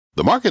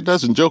The market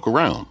doesn't joke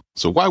around,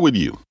 so why would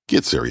you?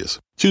 Get serious.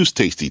 Choose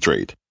Tasty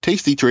Trade.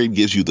 Tasty Trade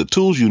gives you the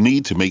tools you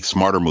need to make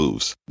smarter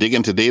moves. Dig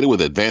into data with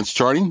advanced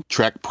charting,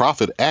 track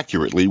profit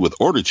accurately with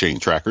order chain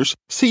trackers,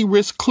 see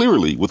risk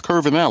clearly with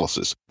curve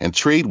analysis, and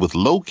trade with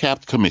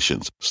low-capped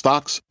commissions,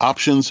 stocks,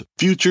 options,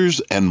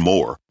 futures, and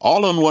more.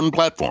 All on one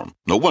platform.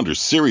 No wonder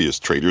serious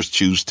traders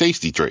choose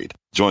Tasty Trade.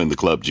 Join the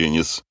club,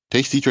 genius.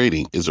 Tasty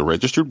Trading is a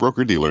registered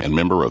broker-dealer and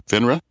member of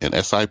FINRA and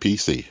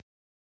SIPC.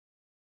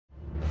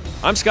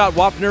 I'm Scott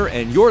Wapner,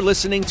 and you're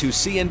listening to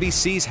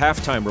CNBC's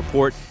Halftime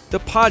Report, the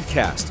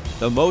podcast,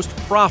 the most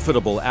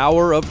profitable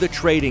hour of the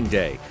trading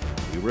day.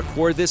 We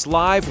record this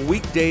live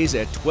weekdays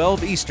at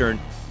 12 Eastern.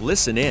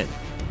 Listen in.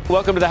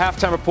 Welcome to the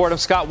Halftime Report. I'm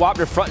Scott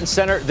Wapner, front and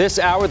center. This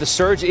hour, the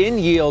surge in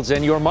yields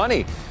and your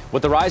money.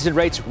 What the rise in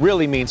rates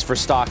really means for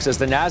stocks as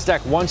the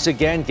Nasdaq once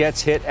again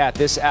gets hit at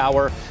this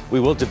hour.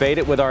 We will debate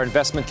it with our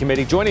investment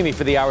committee. Joining me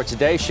for the hour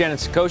today, Shannon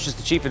Saccocia is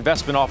the Chief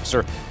Investment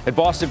Officer at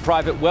Boston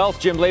Private Wealth.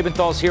 Jim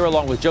Lebenthal's here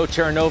along with Joe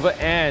Terranova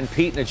and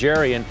Pete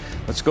Najarian.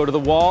 Let's go to the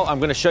wall. I'm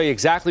going to show you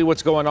exactly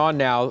what's going on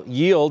now.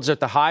 Yields at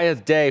the high of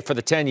the day for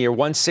the 10-year,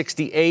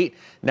 168.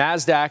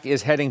 Nasdaq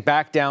is heading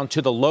back down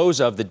to the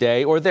lows of the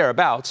day or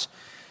thereabouts.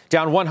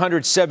 Down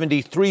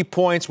 173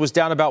 points, was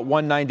down about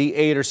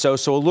 198 or so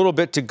a little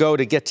bit to go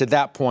to get to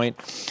that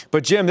point.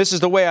 But, Jim, this is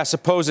the way I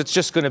suppose it's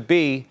just going to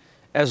be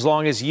as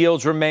long as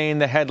yields remain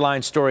the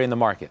headline story in the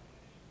market.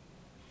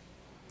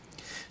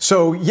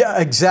 So, yeah,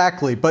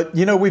 exactly. But,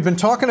 you know, we've been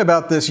talking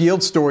about this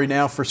yield story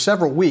now for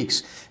several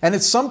weeks, and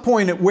at some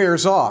point it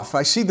wears off.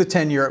 I see the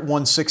 10-year at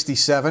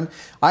 167.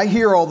 I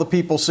hear all the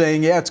people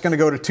saying, yeah, it's going to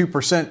go to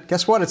 2%.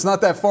 Guess what? It's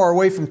not that far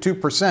away from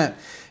 2%.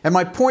 And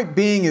my point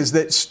being is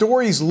that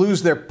stories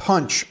lose their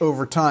punch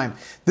over time.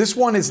 This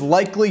one is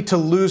likely to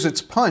lose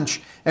its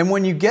punch. And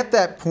when you get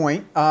that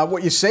point,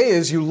 what you say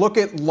is you look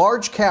at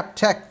large cap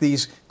tech,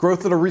 these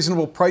growth at a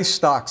reasonable price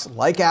stocks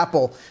like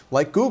Apple,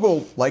 like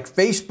Google, like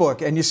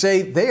Facebook, and you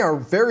say they are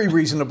very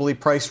reasonably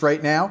priced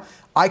right now.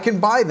 I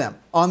can buy them.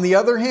 On the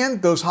other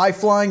hand, those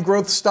high-flying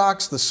growth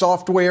stocks, the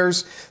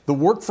softwares, the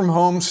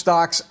work-from-home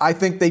stocks, I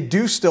think they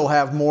do still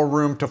have more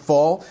room to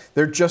fall.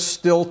 They're just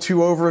still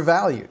too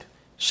overvalued.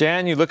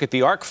 Shan, you look at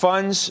the ARK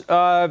funds,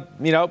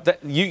 you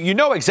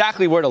know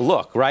exactly where to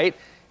look, right?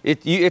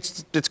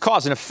 It's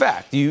cause and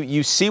effect.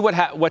 You see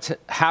what's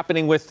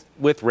happening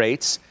with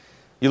rates.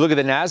 You look at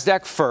the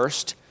NASDAQ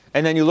first,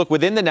 and then you look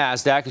within the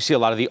NASDAQ. You see a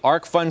lot of the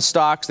ARK fund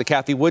stocks, the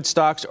Cathie Wood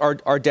stocks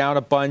are down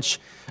a bunch,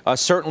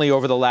 certainly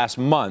over the last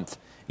month.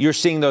 You're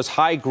seeing those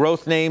high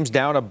growth names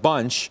down a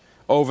bunch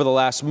over the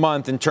last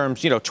month in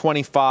terms,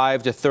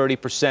 25 to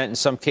 30%, in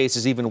some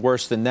cases even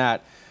worse than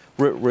that,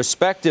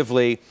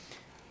 respectively.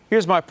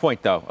 Here's my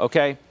point, though,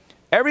 okay?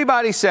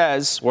 Everybody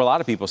says, or a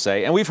lot of people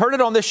say, and we've heard it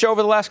on this show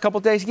over the last couple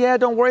of days, yeah,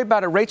 don't worry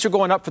about it. Rates are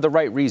going up for the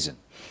right reason.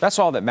 That's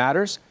all that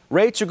matters.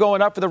 Rates are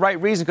going up for the right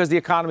reason because the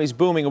economy is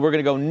booming and we're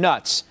going to go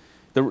nuts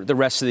the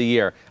rest of the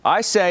year. I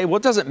say, well,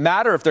 it doesn't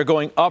matter if they're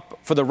going up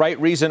for the right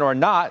reason or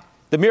not.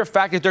 The mere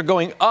fact that they're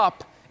going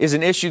up is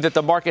an issue that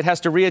the market has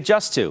to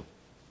readjust to.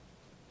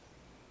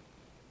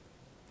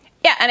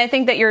 Yeah, and I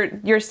think that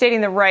you're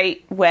stating the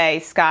right way,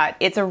 Scott.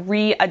 It's a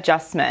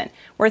readjustment.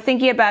 We're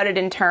thinking about it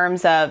in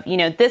terms of,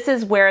 this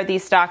is where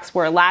these stocks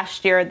were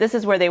last year. This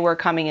is where they were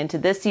coming into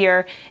this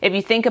year. If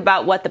you think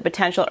about what the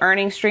potential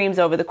earning streams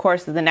over the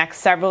course of the next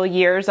several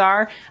years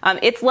are,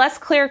 it's less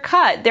clear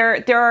cut. There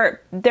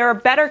are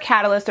better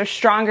catalysts or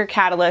stronger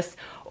catalysts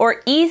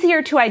or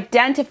easier to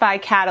identify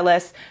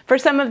catalysts for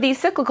some of these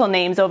cyclical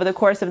names over the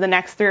course of the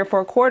next 3 or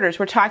 4 quarters.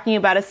 We're talking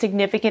about a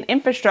significant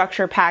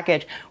infrastructure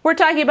package. We're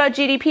talking about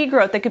GDP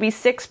growth that could be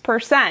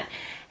 6%.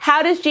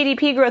 How does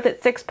GDP growth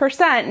at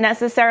 6%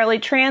 necessarily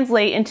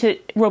translate into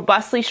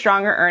robustly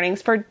stronger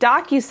earnings for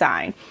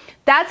DocuSign?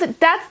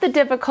 That's the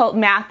difficult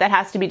math that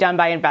has to be done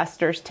by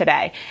investors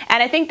today.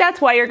 And I think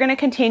that's why you're going to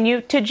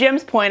continue, to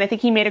Jim's point, I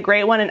think he made a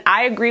great one, and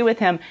I agree with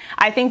him.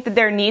 I think that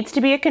there needs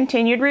to be a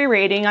continued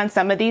re-rating on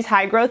some of these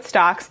high-growth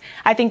stocks.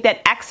 I think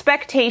that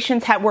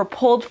expectations were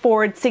pulled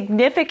forward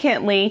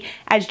significantly,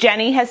 as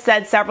Jenny has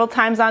said several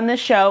times on this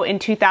show, in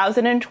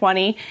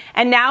 2020.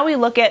 And now we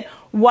look at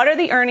what are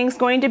the earnings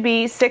going to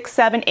be 6,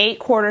 7, 8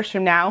 quarters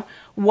from now?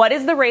 What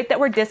is the rate that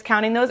we're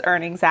discounting those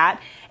earnings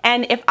at?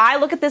 And if I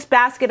look at this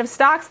basket of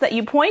stocks that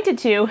you pointed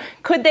to,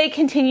 could they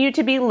continue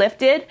to be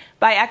lifted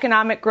by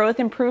economic growth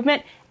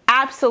improvement?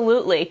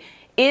 Absolutely.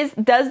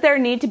 Does there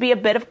need to be a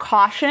bit of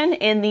caution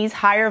in these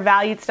higher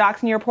valued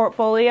stocks in your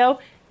portfolio?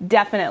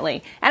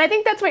 Definitely. And I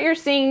think that's what you're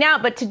seeing now.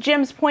 But to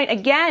Jim's point,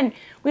 again,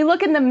 we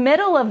look in the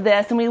middle of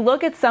this and we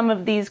look at some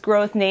of these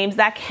growth names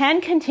that can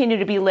continue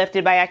to be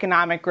lifted by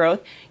economic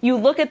growth. You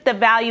look at the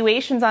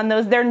valuations on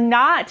those, they're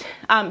not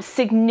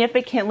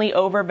significantly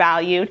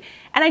overvalued.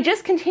 And I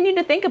just continue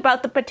to think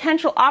about the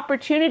potential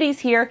opportunities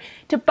here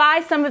to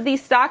buy some of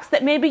these stocks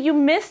that maybe you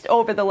missed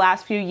over the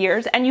last few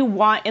years and you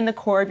want in the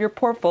core of your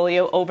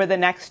portfolio over the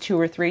next 2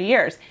 or 3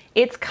 years.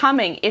 It's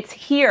coming. It's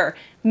here.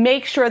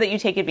 Make sure that you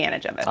take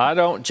advantage of it. I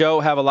don't,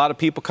 Joe, have a lot of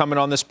people coming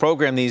on this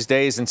program these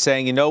days and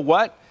saying, you know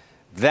what?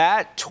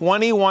 That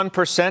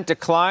 21%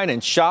 decline in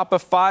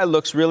Shopify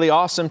looks really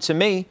awesome to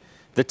me.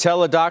 The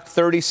Teladoc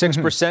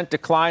 36%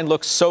 decline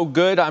looks so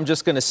good. I'm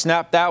just going to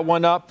snap that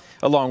one up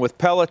along with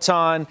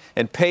Peloton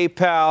and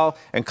PayPal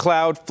and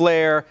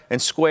Cloudflare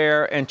and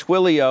Square and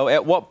Twilio.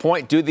 At what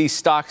point do these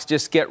stocks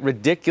just get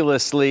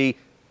ridiculously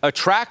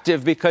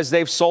attractive because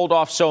they've sold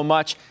off so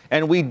much?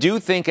 And we do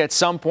think at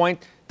some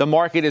point the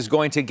market is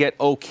going to get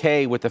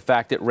okay with the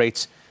fact that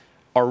rates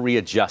are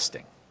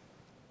readjusting.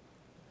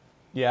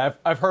 Yeah,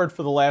 I've heard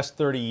for the last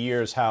 30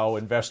 years how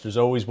investors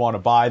always want to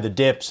buy the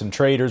dips and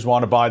traders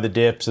want to buy the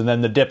dips, and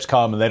then the dips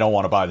come and they don't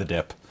want to buy the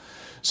dip.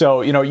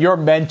 So, you're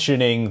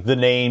mentioning the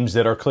names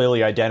that are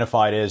clearly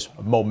identified as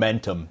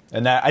momentum,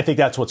 and I think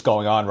that's what's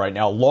going on right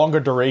now. Longer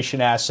duration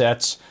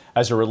assets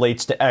as it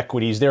relates to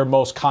equities, they're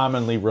most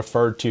commonly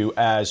referred to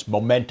as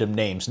momentum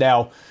names.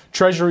 Now,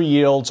 Treasury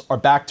yields are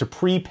back to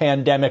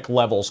pre-pandemic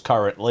levels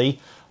currently.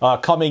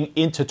 Coming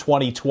into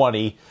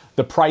 2020,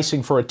 the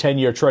pricing for a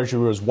 10-year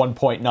Treasury was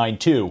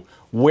 1.92.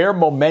 Where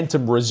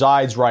momentum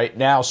resides right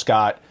now,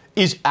 Scott,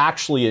 is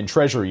actually in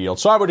Treasury yield.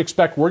 So I would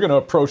expect we're going to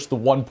approach the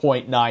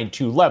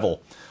 1.92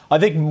 level. I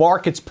think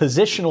markets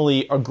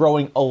positionally are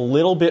growing a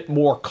little bit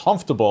more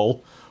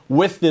comfortable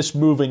with this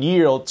move in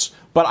yields,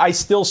 but I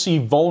still see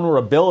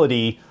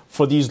vulnerability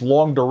for these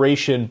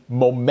long-duration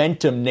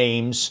momentum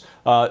names.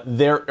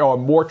 There are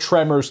more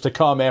tremors to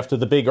come after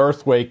the big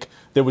earthquake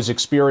that was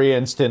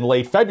experienced in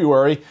late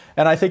February,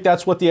 and I think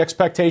that's what the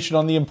expectation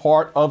on the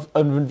part of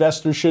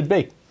investors should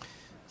be.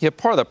 Yeah,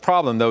 part of the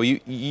problem, though,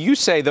 you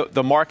say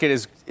the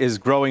market is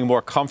growing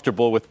more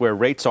comfortable with where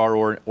rates are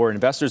or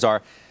investors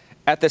are.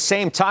 At the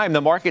same time,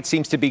 the market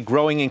seems to be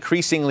growing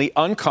increasingly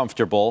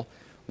uncomfortable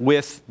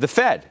with the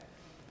Fed.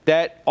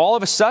 That all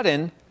of a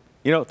sudden,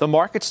 the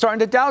market's starting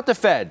to doubt the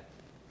Fed.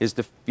 Is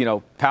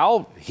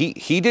Powell,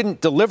 he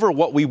didn't deliver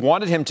what we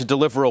wanted him to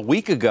deliver a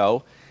week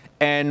ago,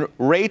 and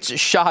rates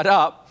shot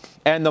up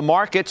and the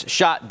markets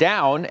shot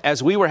down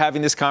as we were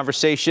having this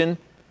conversation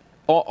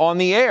on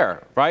the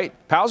air, right?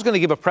 Powell's going to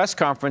give a press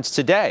conference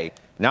today.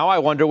 Now I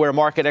wonder where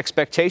market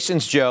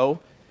expectations, Joe,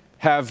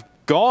 have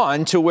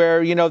gone to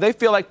where, they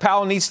feel like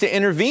Powell needs to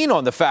intervene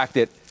on the fact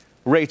that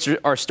rates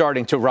are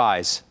starting to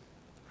rise.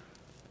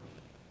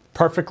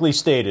 Perfectly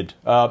stated.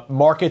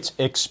 Markets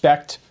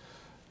expect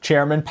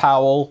Chairman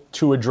Powell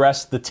to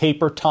address the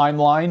taper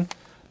timeline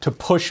to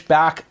push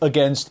back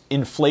against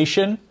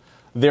inflation.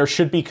 There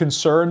should be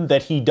concern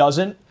that he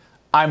doesn't.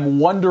 I'm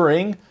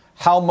wondering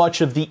how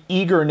much of the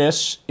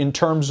eagerness in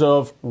terms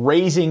of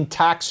raising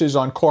taxes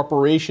on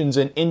corporations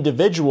and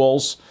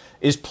individuals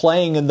is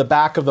playing in the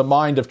back of the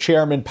mind of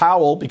Chairman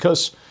Powell,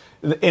 because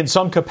in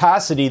some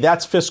capacity,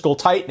 that's fiscal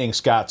tightening,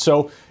 Scott.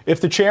 So if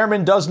the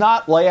chairman does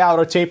not lay out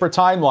a taper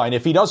timeline,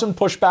 if he doesn't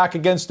push back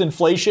against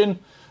inflation,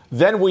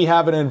 then we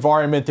have an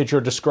environment that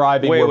you're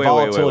describing where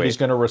volatility is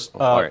going to...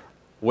 Right.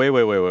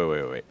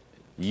 Wait.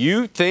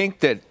 You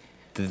think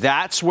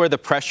that's where the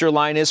pressure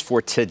line is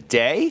for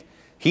today?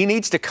 He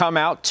needs to come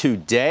out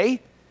today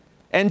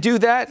and do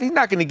that? He's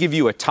not going to give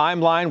you a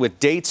timeline with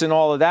dates and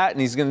all of that, and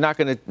he's not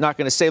going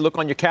to say, look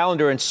on your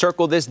calendar and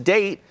circle this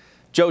date,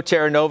 Joe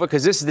Terranova,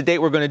 because this is the date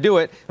we're going to do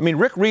it. I mean,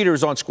 Rick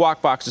Reeder's on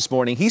Squawk Box this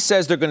morning. He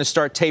says they're going to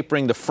start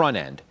tapering the front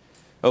end,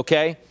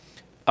 okay?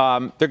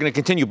 They're going to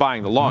continue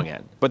buying the long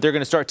end, but they're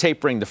going to start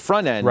tapering the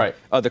front end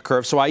of the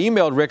curve. So I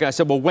emailed Rick and I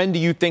said, well, when do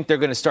you think they're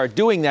going to start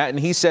doing that? And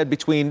he said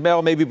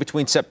maybe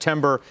between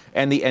September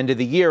and the end of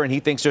the year. And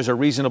he thinks there's a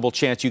reasonable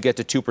chance you get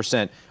to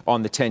 2%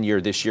 on the 10-year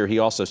this year. He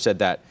also said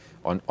that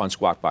on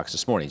Squawk Box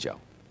this morning, Joe.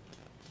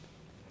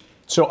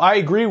 So I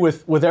agree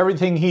with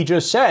everything he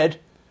just said.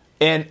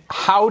 And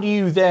how do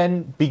you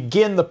then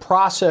begin the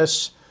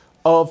process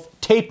of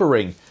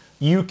tapering?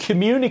 You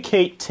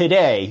communicate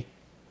today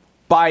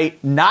by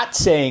not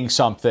saying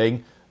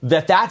something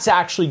that's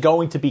actually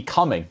going to be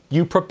coming.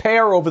 You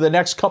prepare over the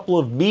next couple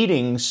of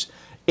meetings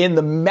in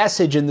the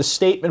message, in the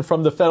statement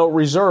from the Federal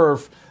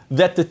Reserve,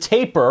 that the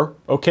taper,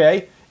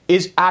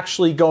 is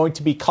actually going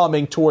to be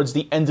coming towards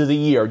the end of the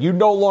year. You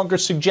no longer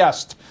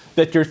suggest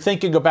that you're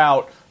thinking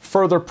about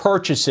further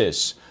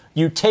purchases.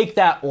 You take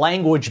that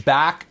language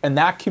back, and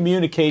that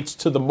communicates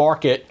to the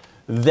market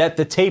that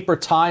the taper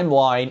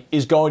timeline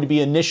is going to be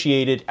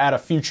initiated at a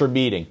future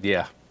meeting.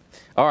 Yeah.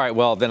 All right,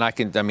 well, then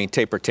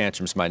taper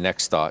tantrum's my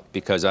next thought,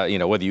 because,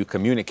 whether you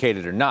communicate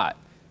it or not,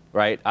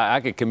 right?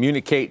 I could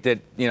communicate that,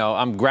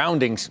 I'm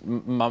grounding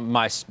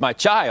my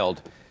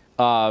child.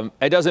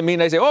 It doesn't mean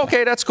they say, oh,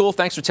 okay, that's cool.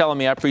 Thanks for telling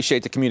me. I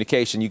appreciate the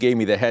communication. You gave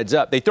me the heads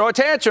up. They throw a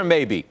tantrum,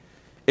 maybe,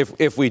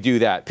 if we do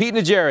that. Pete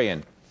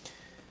Najarian.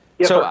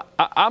 Yes, so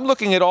I'm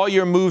looking at all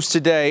your moves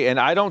today, and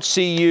I don't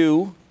see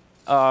you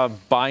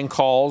buying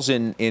calls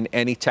in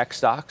any tech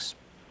stocks,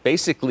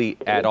 basically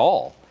at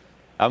all.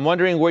 I'm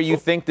wondering where you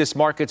think this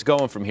market's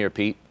going from here,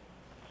 Pete.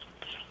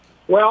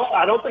 Well,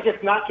 I don't think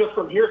it's not just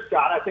from here,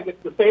 Scott. I think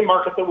it's the same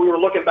market that we were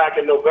looking back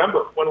in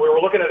November, when we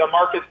were looking at a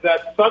market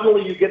that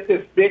suddenly you get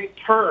this big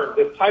turn,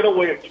 this tidal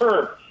wave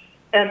turn.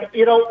 And,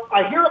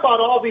 I hear about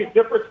all these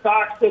different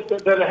stocks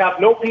that have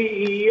no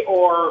PE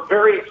or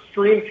very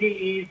extreme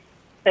PEs.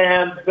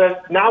 and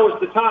that now is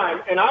the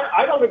time. And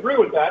I don't agree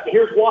with that. And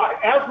here's why.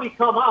 As we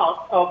come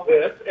out of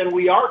this, and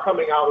we are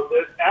coming out of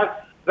this, as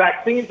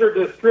vaccines are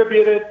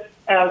distributed,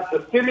 as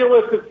the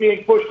stimulus is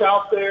being pushed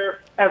out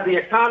there, as the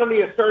economy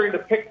is starting to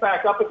pick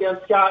back up again,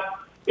 Scott,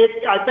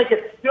 I think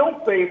it still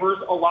favors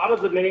a lot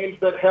of the names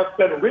that have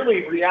been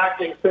really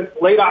reacting since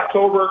late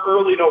October,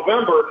 early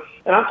November.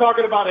 And I'm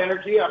talking about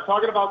energy. I'm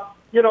talking about,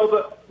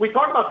 we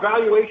talk about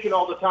valuation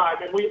all the time,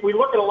 and we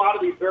look at a lot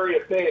of these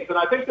various names. And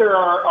I think there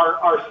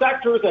are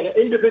sectors and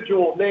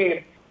individual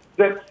names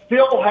that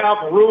still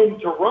have room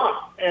to run.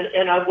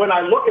 And when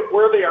I look at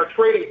where they are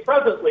trading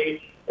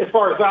presently, as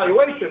far as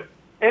valuation,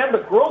 and the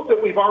growth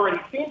that we've already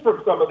seen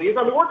from some of these,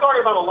 I mean, we're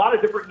talking about a lot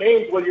of different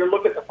names, whether you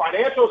look at the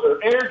financials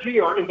or energy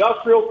or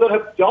industrials that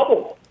have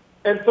doubled.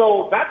 And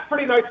so that's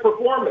pretty nice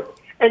performance.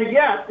 And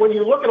yet, when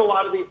you look at a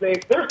lot of these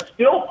names, there's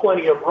still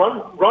plenty of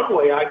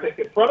runway, I think,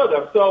 in front of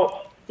them.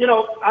 So,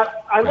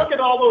 I look at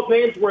all those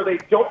names where they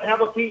don't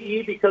have a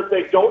PE because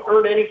they don't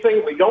earn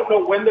anything. We don't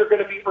know when they're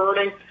going to be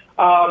earning.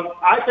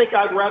 I think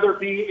I'd rather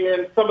be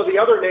in some of the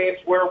other names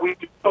where we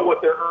know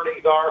what their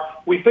earnings are.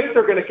 We think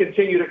they're going to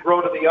continue to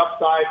grow to the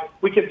upside.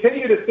 We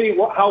continue to see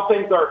how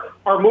things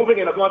are moving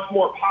in a much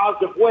more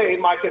positive way.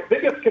 My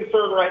biggest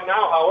concern right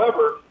now,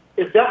 however,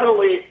 is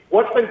definitely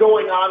what's been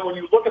going on when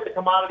you look at the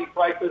commodity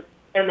prices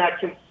and that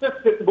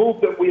consistent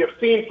move that we have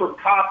seen from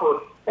copper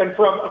and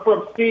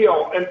from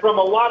steel and from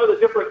a lot of the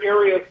different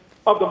areas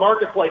of the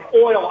marketplace,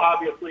 oil,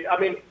 obviously. I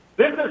mean,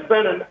 this has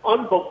been an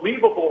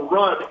unbelievable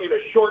run in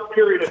a short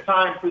period of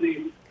time for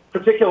these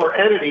particular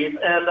entities,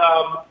 and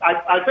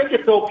I think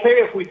it's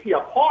okay if we see a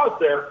pause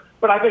there,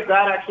 but I think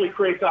that actually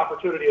creates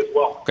opportunity as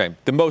well. Okay.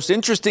 The most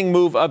interesting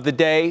move of the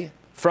day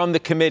from the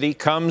committee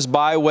comes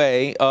by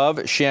way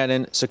of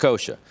Shannon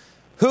Saccocia,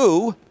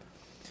 who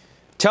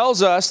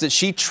tells us that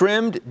she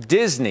trimmed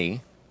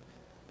Disney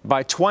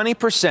by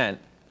 20%,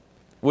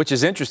 which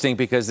is interesting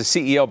because the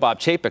CEO, Bob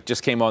Chapek,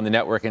 just came on the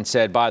network and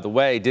said, by the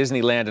way,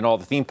 Disneyland and all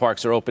the theme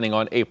parks are opening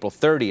on April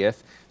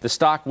 30th. The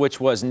stock, which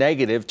was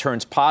negative,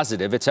 turns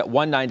positive. It's at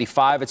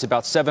 $195. It's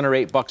about $7 or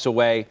 $8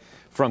 away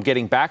from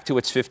getting back to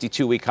its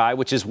 52-week high,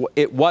 which is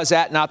it was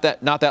at not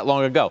that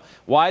long ago.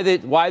 Why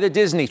the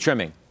Disney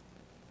trimming?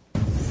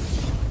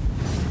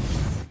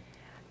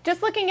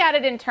 Just looking at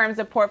it in terms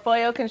of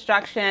portfolio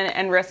construction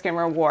and risk and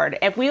reward,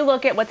 if we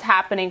look at what's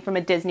happening from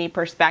a Disney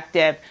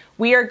perspective,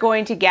 we are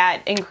going to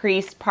get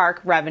increased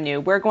park revenue.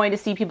 We're going to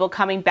see people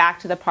coming back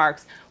to the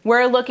parks.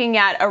 We're looking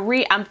at a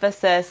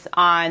re-emphasis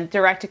on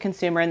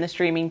direct-to-consumer in the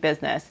streaming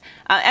business.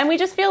 And we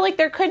just feel like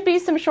there could be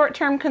some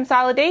short-term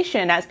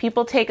consolidation as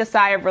people take a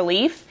sigh of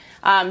relief.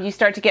 You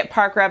start to get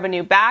park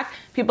revenue back.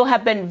 People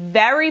have been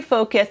very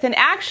focused and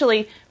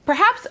actually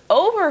perhaps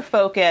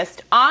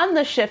over-focused on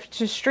the shift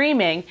to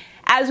streaming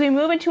as we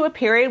move into a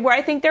period where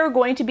I think there are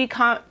going to be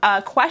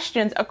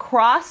questions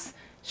across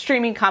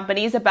streaming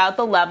companies about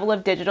the level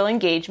of digital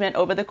engagement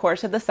over the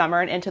course of the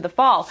summer and into the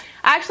fall.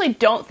 I actually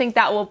don't think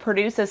that will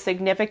produce a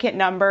significant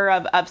number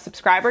of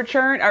subscriber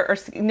churn or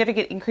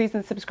significant increase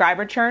in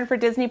subscriber churn for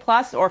Disney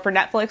Plus or for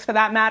Netflix for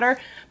that matter.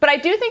 But I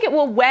do think it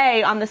will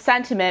weigh on the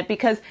sentiment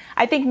because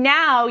I think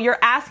now you're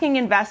asking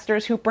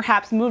investors who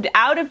perhaps moved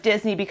out of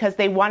Disney because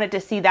they wanted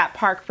to see that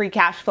park free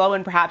cash flow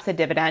and perhaps a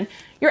dividend.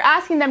 You're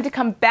asking them to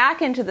come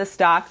back into the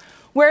stock.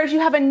 Whereas you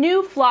have a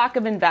new flock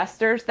of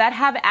investors that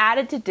have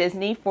added to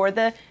Disney for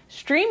the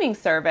streaming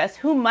service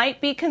who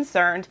might be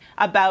concerned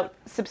about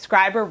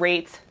subscriber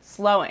rates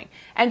slowing.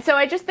 And so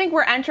I just think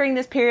we're entering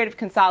this period of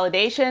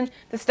consolidation.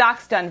 The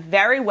stock's done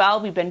very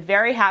well. We've been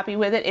very happy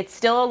with it. It's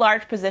still a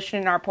large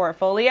position in our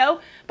portfolio,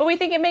 but we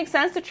think it makes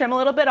sense to trim a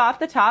little bit off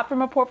the top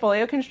from a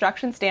portfolio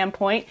construction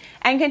standpoint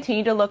and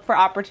continue to look for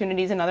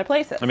opportunities in other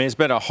places. I mean, it's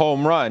been a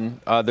home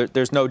run.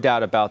 There's no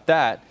doubt about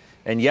that.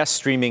 And yes,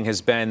 streaming has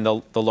been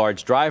the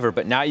large driver,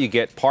 but now you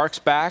get parks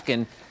back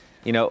and,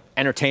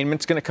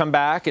 entertainment's going to come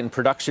back and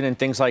production and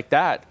things like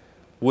that,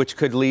 which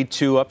could lead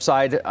to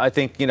upside. I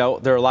think,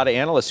 there are a lot of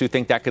analysts who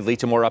think that could lead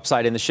to more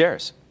upside in the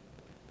shares.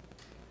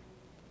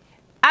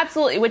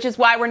 Absolutely, which is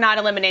why we're not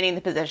eliminating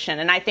the position.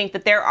 And I think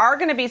that there are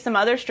going to be some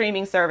other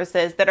streaming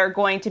services that are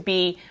going to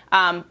be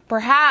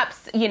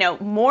perhaps,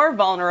 more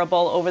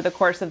vulnerable over the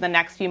course of the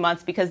next few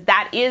months because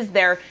that is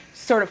their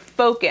sort of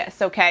focus,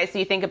 okay? So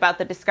you think about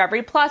the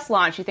Discovery Plus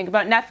launch, you think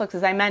about Netflix,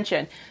 as I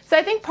mentioned. So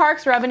I think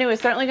parks revenue is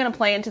certainly going to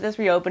play into this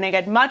reopening.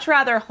 I'd much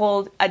rather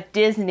hold a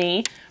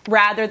Disney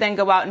rather than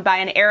go out and buy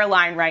an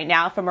airline right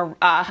now from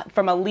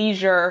a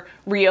leisure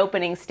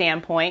reopening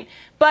standpoint.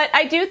 But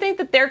I do think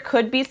that there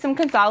could be some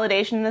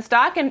consolidation in the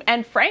stock,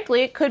 and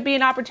frankly, it could be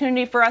an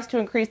opportunity for us to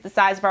increase the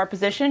size of our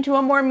position to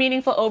a more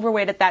meaningful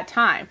overweight at that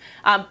time.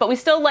 But we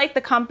still like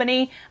the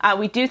company.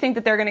 We do think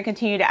that they're going to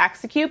continue to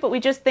execute, but we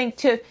just think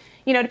to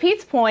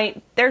Pete's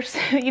point, there's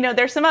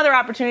some other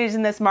opportunities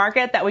in this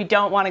market that we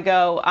don't want to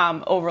go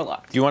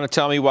overlook. Do you want to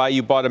tell me why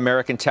you bought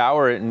American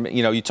Tower? And,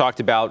 you talked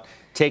about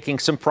taking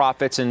some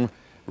profits and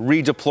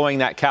redeploying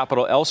that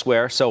capital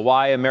elsewhere. So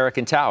why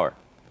American Tower?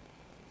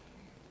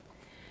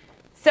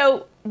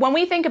 So when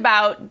we think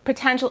about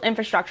potential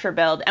infrastructure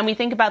build and we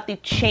think about the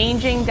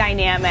changing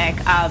dynamic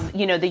of,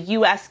 the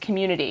U.S.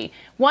 community,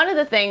 one of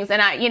the things,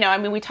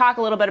 and we talk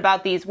a little bit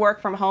about these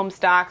work from home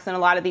stocks and a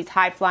lot of these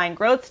high flying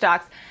growth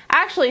stocks.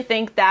 I actually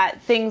think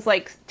that things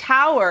like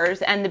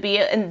towers and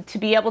to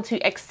be able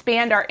to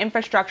expand our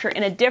infrastructure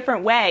in a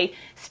different way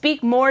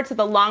speak more to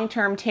the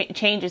long-term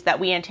changes that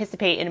we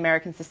anticipate in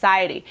American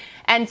society.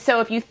 And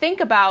so if you think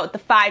about the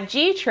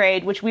 5G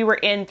trade, which we were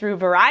in through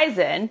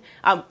Verizon,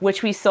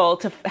 which we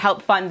sold to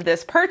help fund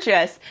this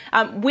purchase,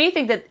 we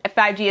think that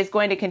 5G is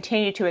going to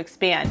continue to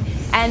expand.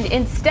 And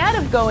instead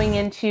of going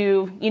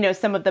into,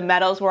 some of the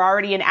metals, we're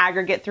already in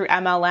aggregate through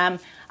MLM,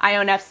 I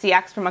own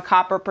FCX from a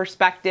copper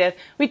perspective.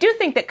 We do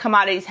think that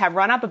commodities have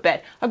run up a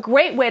bit. A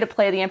great way to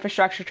play the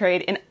infrastructure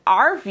trade, in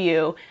our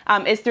view,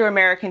 is through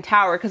American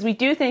Tower, because we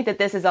do think that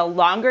this is a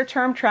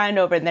longer-term trend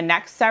over the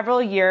next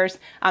several years.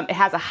 It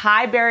has a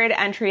high barrier to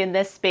entry in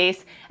this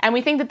space, and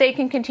we think that they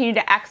can continue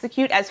to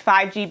execute as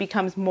 5G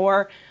becomes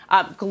more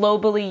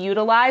globally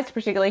utilized,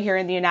 particularly here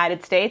in the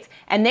United States.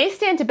 And they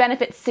stand to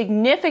benefit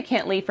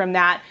significantly from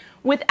that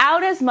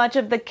without as much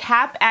of the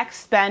CapEx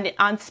spend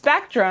on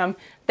spectrum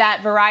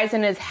that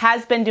Verizon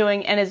has been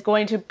doing and is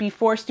going to be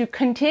forced to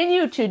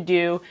continue to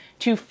do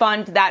to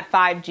fund that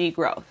 5G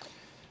growth.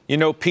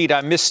 Pete,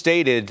 I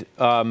misstated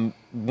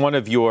one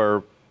of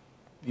your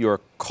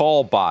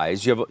call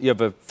buys. You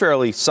have a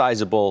fairly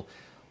sizable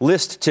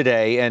list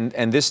today,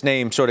 and this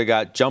name sort of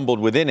got jumbled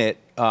within it.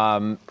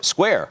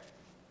 Square.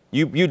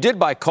 You did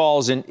buy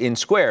calls in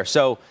Square.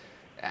 So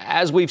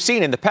as we've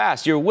seen in the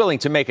past, you're willing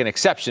to make an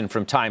exception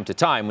from time to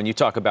time when you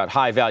talk about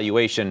high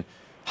valuation,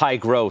 high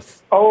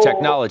growth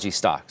technology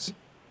stocks.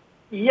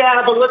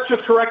 Yeah, but let's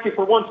just correct you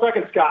for 1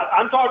 second, Scott.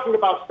 I'm talking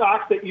about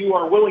stocks that you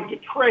are willing to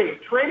trade.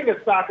 Trading a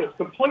stock is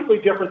completely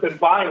different than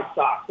buying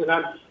stocks.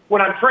 And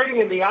when I'm trading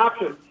in the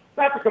options,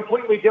 that's a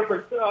completely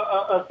different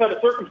set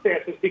of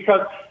circumstances,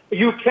 because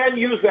you can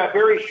use that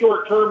very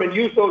short term and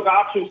use those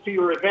options to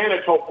your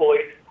advantage,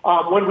 hopefully,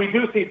 when we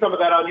do see some of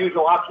that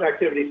unusual option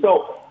activity.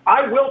 So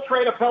I will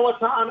trade a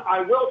Peloton.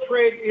 I will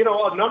trade,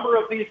 a number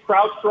of these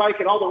CrowdStrike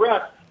and all the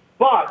rest.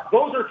 But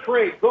those are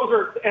trades.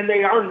 And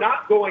they are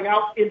not going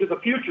out into the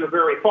future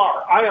very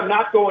far. I am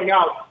not going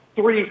out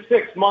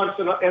 3-6 months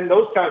and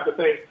those kinds of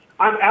things.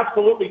 I'm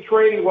absolutely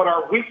trading what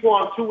are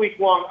week-long,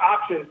 2-week-long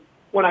options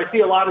when I see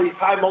a lot of these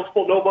high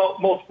multiple, no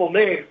multiple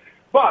names.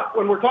 But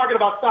when we're talking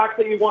about stocks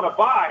that you want to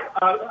buy,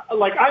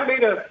 like I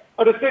made a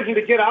decision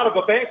to get out of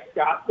a bank,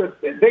 Scott.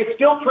 They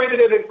still traded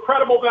at an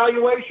incredible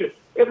valuation.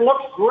 It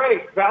looks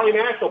great, Valley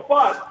National,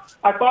 but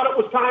I thought it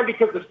was time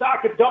because the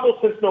stock had doubled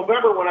since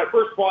November when I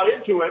first bought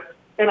into it.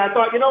 And I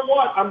thought, you know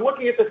what? I'm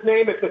looking at this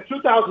name. It's a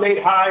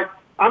 2008 high.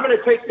 I'm going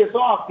to take this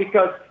off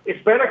because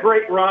it's been a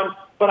great run.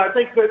 But I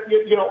think that,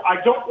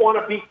 I don't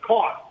want to be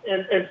caught.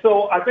 And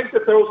so I think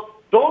that those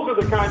are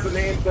the kinds of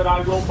names that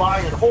I will buy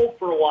and hold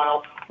for a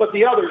while. But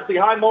the others, the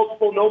high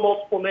multiple, no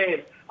multiple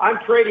names, I'm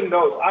trading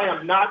those. I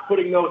am not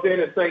putting those in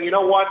and saying, you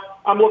know what?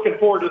 I'm looking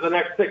forward to the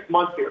next 6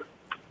 months here.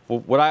 Well,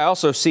 what I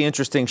also see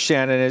interesting,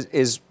 Shannon,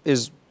 is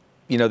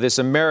this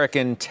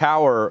American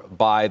Tower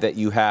buy that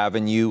you have,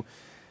 and you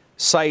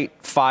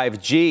cite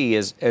 5G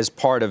as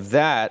part of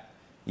that.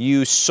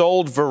 You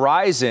sold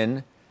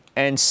Verizon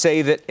and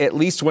say that at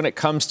least when it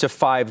comes to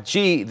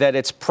 5G, that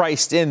it's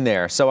priced in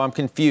there. So I'm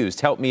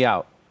confused. Help me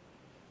out.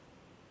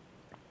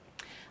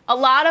 A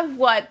lot of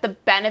what the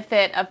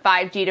benefit of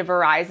 5G to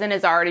Verizon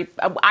is already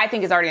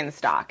in the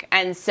stock.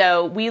 And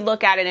so we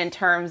look at it in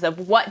terms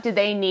of what do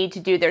they need to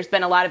do. There's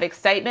been a lot of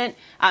excitement.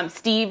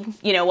 Steve,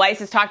 Weiss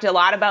has talked a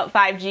lot about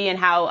 5G and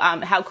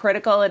how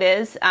critical it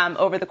is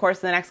over the course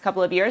of the next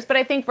couple of years. But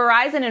I think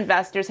Verizon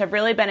investors have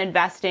really been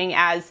investing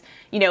as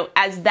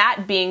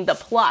that being the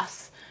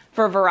plus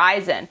for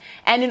Verizon.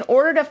 And in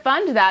order to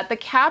fund that, the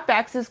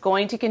CapEx is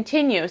going to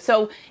continue.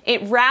 So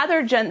it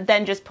rather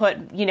than just put,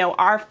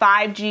 our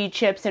 5G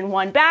chips in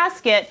one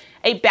basket,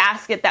 a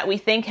basket that we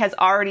think has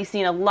already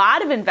seen a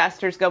lot of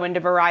investors go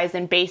into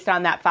Verizon based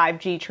on that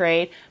 5G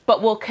trade,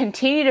 but will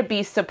continue to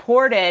be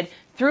supported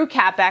through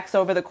CapEx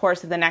over the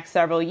course of the next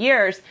several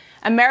years.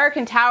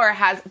 American Tower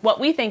has what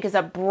we think is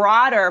a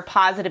broader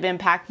positive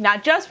impact,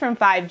 not just from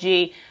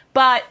 5G,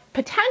 but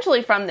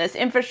potentially from this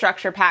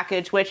infrastructure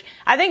package, which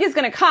I think is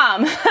going to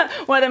come,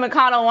 whether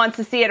McConnell wants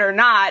to see it or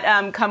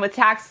not, come with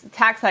tax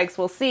hikes,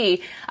 we'll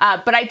see.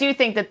 But I do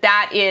think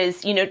that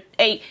is,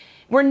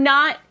 we're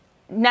not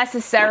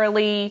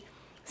necessarily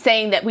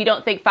saying that we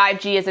don't think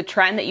 5G is a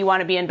trend that you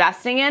want to be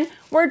investing in.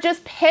 We're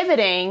just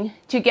pivoting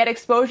to get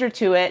exposure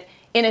to it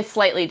in a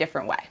slightly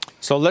different way.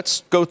 So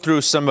let's go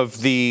through some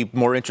of the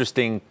more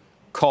interesting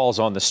calls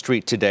on the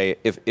street today,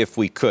 if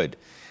we could.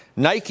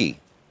 Nike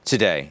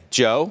today,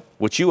 Joe,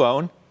 which you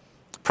own,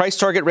 price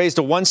target raised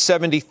to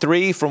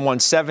 173 from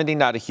 170,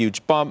 not a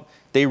huge bump.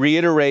 They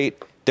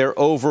reiterate their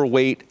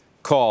overweight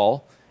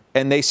call,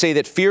 and they say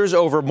that fears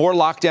over more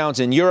lockdowns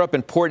in Europe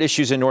and port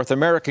issues in North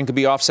America could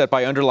be offset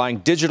by underlying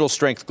digital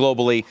strength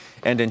globally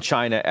and in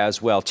China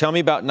as well. Tell me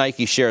about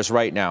Nike shares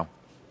right now.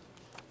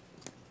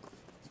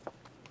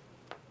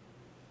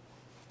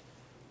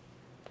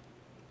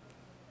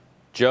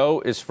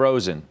 Joe is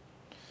frozen.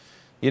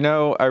 You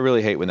know, I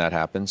really hate when that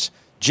happens.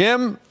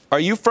 Jim, are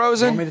you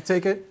frozen? You want me to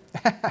take it?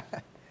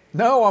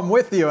 No, I'm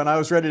with you, and I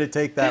was ready to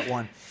take that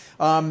one.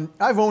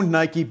 I've owned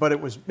Nike, but it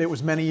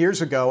was many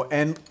years ago,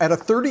 and at a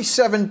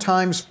 37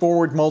 times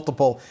forward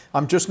multiple,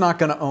 I'm just not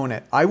going to own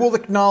it. I will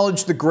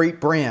acknowledge the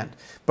great brand,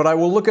 but I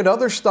will look at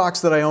other stocks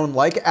that I own,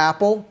 like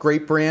Apple,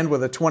 great brand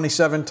with a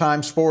 27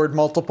 times forward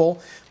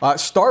multiple,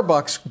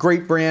 Starbucks,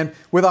 great brand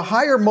with a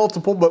higher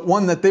multiple, but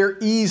one that they're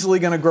easily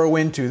going to grow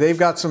into. They've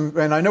got some,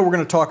 and I know we're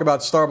going to talk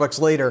about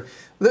Starbucks later.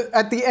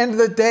 At the end of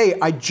the day,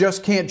 I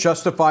just can't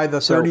justify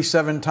the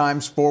 37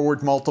 times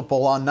forward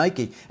multiple on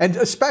Nike, and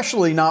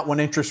especially not when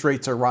interest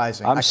rates are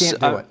rising. I can't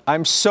do it.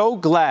 I'm so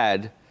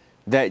glad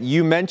that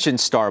you mentioned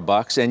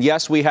Starbucks, and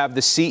yes, we have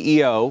the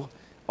CEO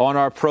on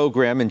our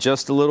program in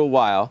just a little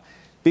while,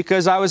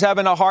 because I was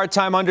having a hard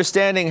time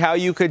understanding how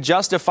you could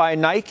justify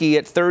Nike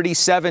at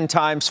 37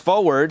 times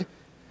forward.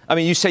 I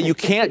mean, you say you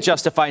can't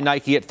justify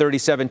Nike at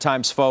 37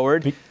 times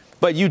forward,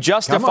 but you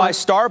justify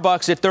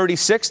Starbucks at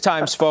 36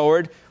 times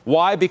forward.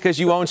 Why? Because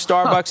you own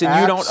Starbucks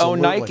and you don't own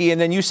Nike, and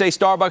then you say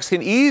Starbucks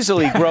can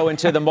easily grow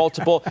into the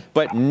multiple,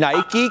 but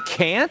Nike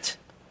can't?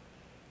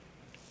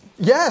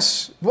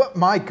 Yes. What,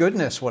 my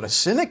goodness, what a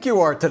cynic you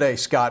are today,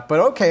 Scott.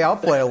 But okay, I'll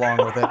play along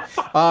with it.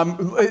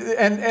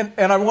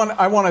 And I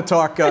want to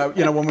talk,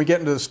 when we get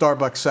into the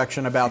Starbucks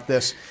section about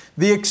this.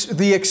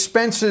 The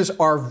expenses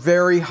are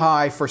very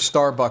high for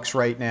Starbucks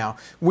right now.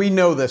 We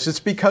know this.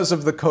 It's because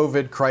of the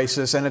COVID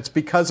crisis, and it's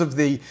because of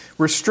the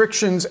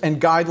restrictions and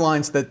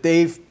guidelines that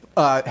they've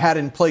had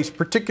in place,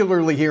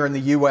 particularly here in the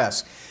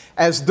U.S.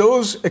 As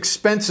those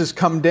expenses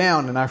come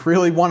down, and I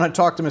really want to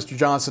talk to Mr.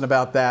 Johnson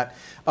about that,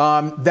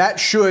 that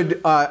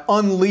should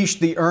unleash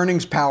the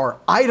earnings power.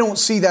 I don't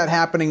see that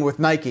happening with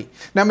Nike.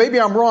 Now, maybe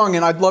I'm wrong,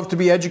 and I'd love to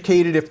be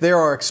educated if there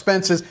are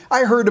expenses.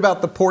 I heard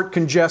about the port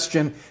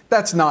congestion.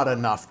 That's not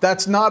enough.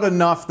 That's not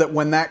enough that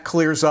when that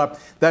clears up,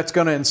 that's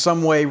going to in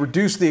some way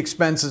reduce the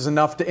expenses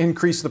enough to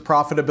increase the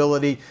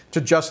profitability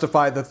to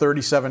justify the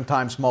 37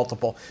 times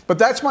multiple. But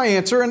that's my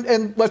answer,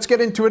 and let's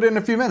get into it in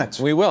a few minutes.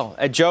 We will.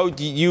 Joe,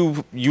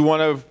 you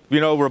want to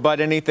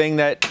rebut anything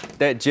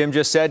that Jim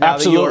just said now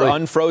Absolutely. that you're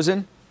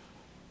unfrozen?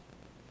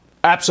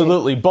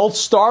 Absolutely. Both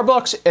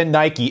Starbucks and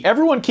Nike,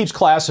 everyone keeps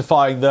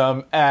classifying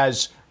them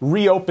as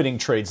reopening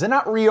trades. They're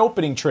not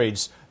reopening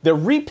trades. They're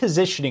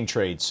repositioning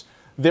trades.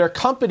 They're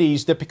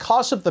companies that,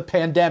 because of the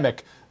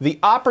pandemic, the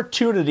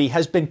opportunity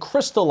has been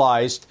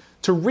crystallized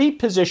to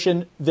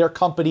reposition their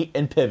company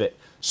and pivot.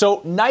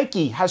 So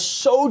Nike has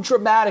so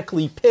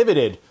dramatically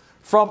pivoted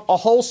from a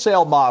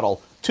wholesale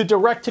model to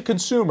direct to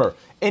consumer.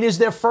 And is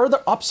there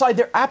further upside?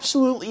 There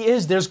absolutely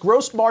is. There's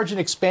gross margin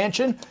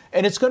expansion,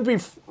 and it's going to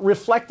be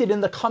reflected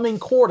in the coming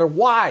quarter.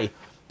 Why?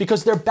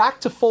 Because they're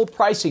back to full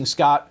pricing,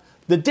 Scott.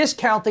 The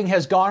discounting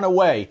has gone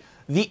away.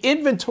 The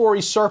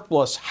inventory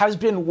surplus has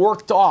been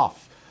worked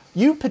off.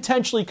 You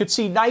potentially could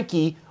see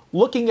Nike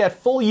looking at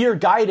full year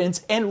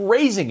guidance and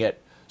raising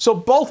it. So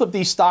both of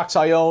these stocks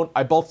I own,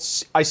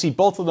 I see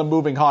both of them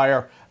moving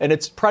higher, and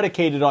it's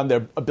predicated on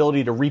their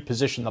ability to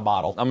reposition the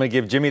model. I'm going to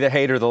give Jimmy the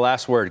hater the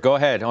last word. Go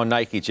ahead on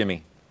Nike,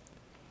 Jimmy.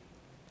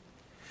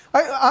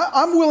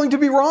 I'm willing to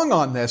be wrong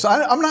on this.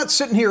 I'm not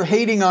sitting here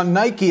hating on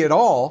Nike at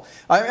all.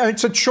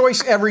 It's a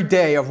choice every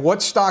day of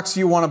what stocks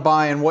do you want to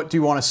buy and what do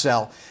you want to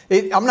sell.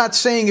 I'm not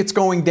saying it's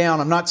going down.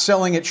 I'm not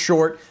selling it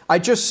short. I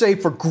just say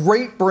for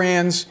great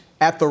brands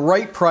at the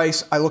right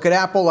price, I look at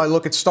Apple, I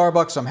look at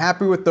Starbucks. I'm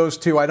happy with those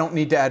two. I don't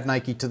need to add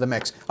Nike to the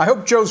mix. I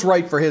hope Joe's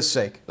right for his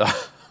sake.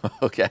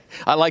 Okay.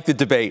 I like the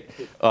debate.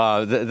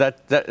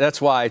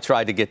 That's why I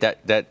tried to get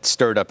that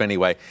stirred up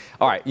anyway.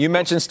 All right. You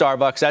mentioned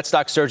Starbucks. That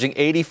stock's surging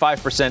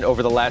 85%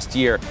 over the last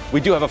year. We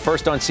do have a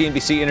first on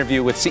CNBC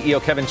interview with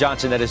CEO Kevin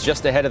Johnson that is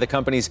just ahead of the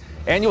company's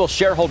annual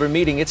shareholder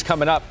meeting. It's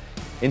coming up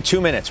in 2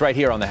 minutes right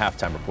here on the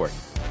Halftime Report.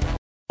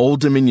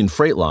 Old Dominion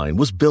Freight Line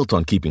was built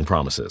on keeping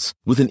promises.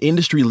 With an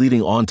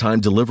industry-leading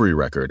on-time delivery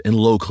record and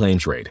low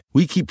claims rate,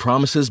 we keep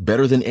promises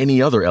better than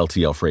any other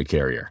LTL freight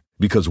carrier.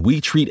 Because we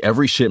treat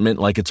every shipment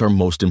like it's our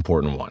most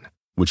important one.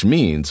 Which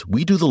means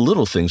we do the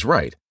little things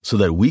right so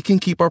that we can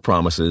keep our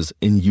promises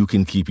and you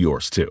can keep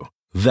yours too.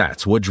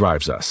 That's what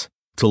drives us.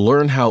 To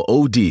learn how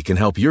OD can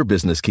help your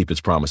business keep its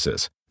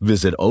promises,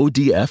 visit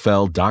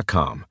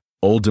odfl.com.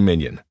 Old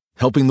Dominion,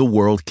 helping the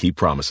world keep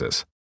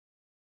promises.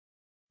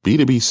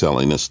 B2B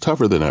selling is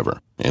tougher than ever,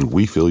 and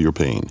we feel your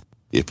pain.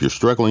 If you're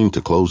struggling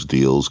to close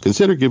deals,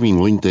 consider giving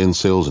LinkedIn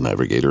Sales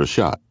Navigator a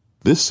shot.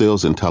 This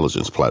sales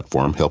intelligence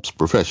platform helps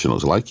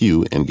professionals like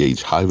you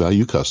engage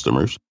high-value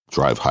customers,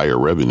 drive higher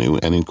revenue,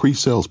 and increase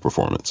sales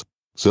performance.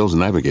 Sales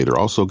Navigator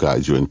also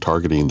guides you in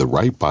targeting the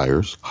right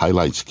buyers,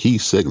 highlights key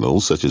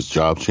signals such as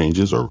job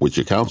changes or which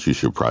accounts you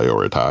should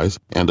prioritize,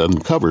 and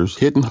uncovers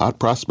hidden hot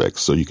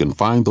prospects so you can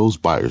find those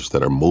buyers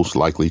that are most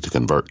likely to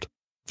convert.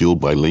 Fueled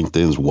by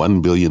LinkedIn's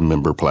 1 billion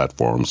member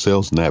platform,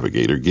 Sales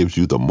Navigator gives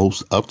you the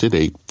most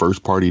up-to-date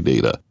first-party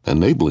data,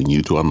 enabling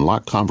you to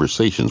unlock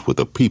conversations with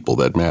the people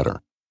that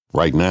matter.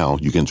 Right now,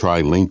 you can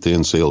try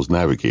LinkedIn Sales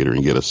Navigator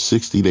and get a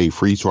 60-day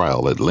free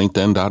trial at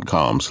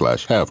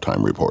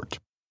linkedin.com/halftimereport.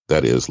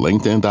 That is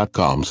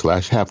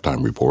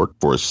LinkedIn.com/halftime report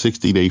for a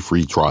 60-day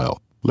free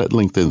trial. Let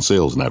LinkedIn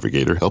Sales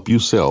Navigator help you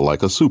sell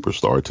like a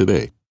superstar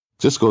today.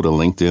 Just go to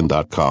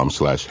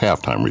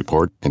LinkedIn.com/halftime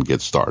report and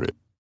get started.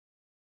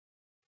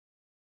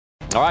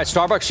 All right,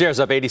 Starbucks shares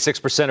up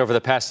 86% over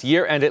the past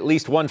year, and at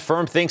least one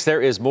firm thinks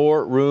there is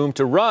more room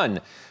to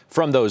run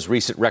from those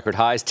recent record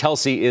highs.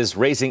 Telsey is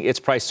raising its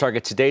price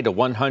target today to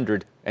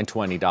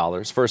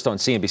 $120. First on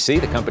CNBC,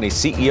 the company's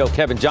CEO,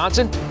 Kevin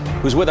Johnson,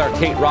 who's with our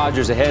Kate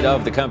Rogers ahead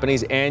of the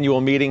company's annual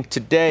meeting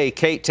today.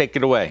 Kate, take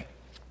it away.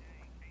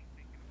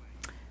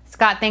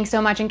 Scott, thanks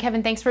so much. And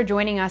Kevin, thanks for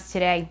joining us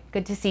today.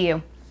 Good to see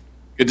you.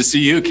 Good to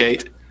see you,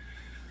 Kate.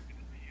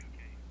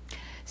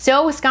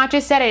 So Scott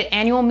just said it,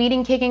 annual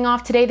meeting kicking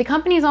off today. The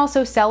company is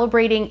also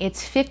celebrating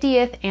its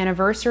 50th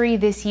anniversary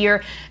this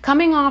year,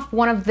 coming off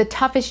one of the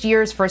toughest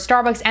years for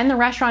Starbucks and the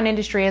restaurant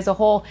industry as a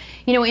whole.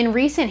 You know, in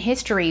recent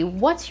history,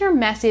 what's your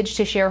message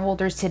to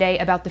shareholders today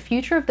about the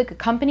future of the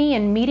company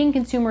and meeting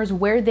consumers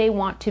where they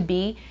want to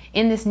be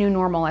in this new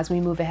normal as we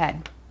move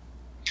ahead?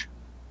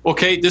 Well,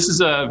 Kate, this is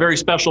a very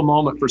special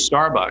moment for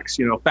Starbucks,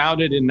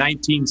 founded in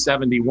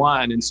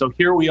 1971. And so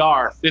here we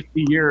are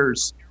 50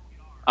 years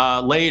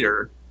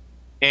later.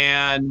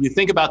 And you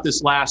think about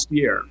this last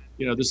year.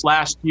 This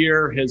last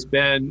year has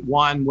been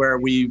one where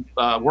we've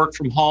worked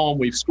from home.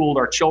 We've schooled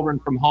our children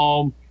from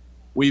home.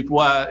 We've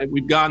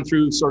gone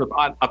through sort of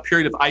a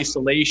period of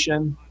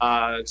isolation.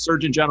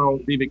 Surgeon General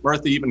Lee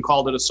McMurthy even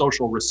called it a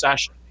social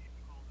recession.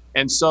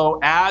 And so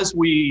as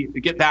we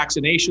get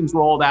vaccinations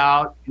rolled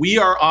out, we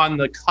are on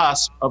the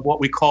cusp of what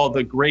we call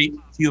the great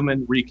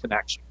human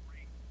reconnection.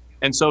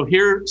 And so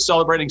here,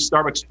 celebrating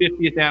Starbucks'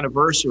 50th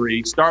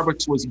anniversary,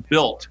 Starbucks was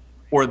built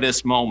for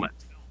this moment.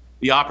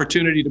 The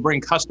opportunity to bring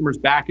customers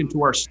back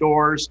into our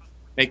stores,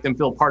 make them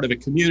feel part of a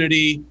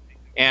community.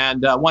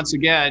 And once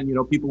again,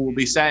 people will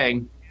be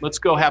saying, let's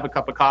go have a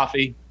cup of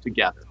coffee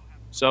together.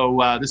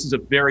 So this is a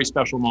very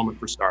special moment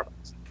for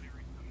Starbucks.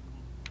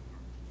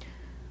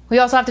 We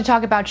also have to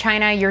talk about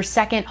China, your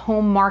second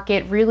home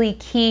market, really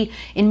key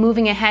in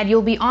moving ahead.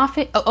 You'll be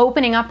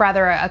opening up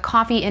a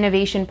coffee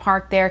innovation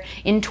park there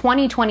in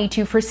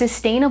 2022 for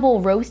sustainable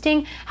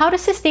roasting. How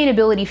does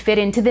sustainability fit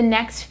into the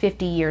next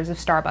 50 years of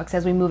Starbucks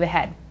as we move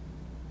ahead?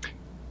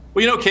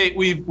 Well, Kate,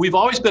 we've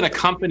always been a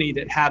company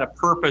that had a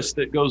purpose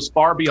that goes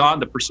far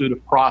beyond the pursuit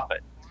of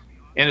profit.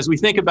 And as we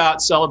think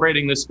about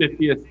celebrating this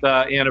 50th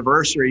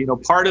anniversary,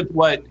 part of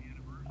what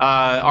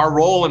our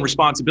role and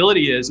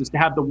responsibility is to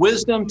have the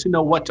wisdom to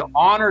know what to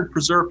honor and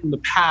preserve from the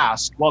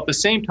past, while at the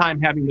same time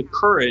having the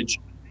courage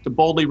to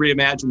boldly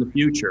reimagine the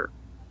future.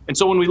 And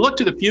so when we look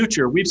to the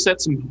future, we've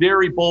set some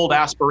very bold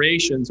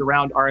aspirations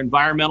around our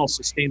environmental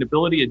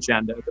sustainability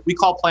agenda that we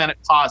call Planet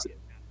Positive.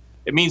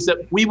 It means that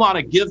we want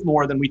to give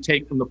more than we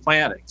take from the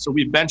planet. So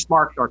we've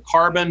benchmarked our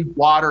carbon,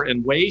 water,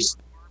 and waste,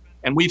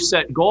 and we've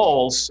set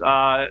goals,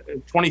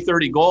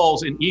 2030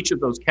 goals in each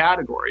of those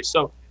categories.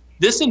 So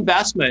this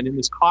investment in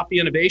this coffee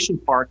innovation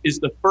park is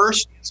the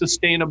first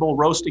sustainable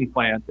roasting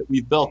plant that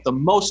we've built, the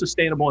most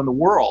sustainable in the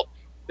world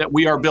that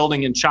we are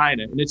building in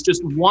China. And it's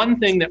just one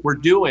thing that we're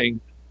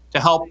doing to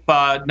help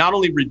not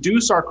only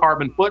reduce our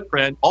carbon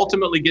footprint,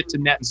 ultimately get to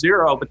net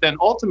zero, but then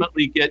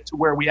ultimately get to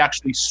where we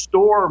actually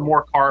store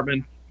more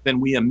carbon than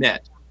we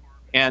emit.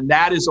 And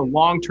that is a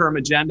long-term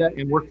agenda,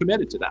 and we're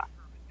committed to that.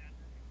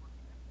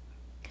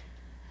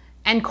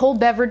 And cold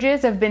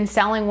beverages have been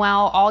selling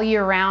well all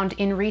year round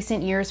in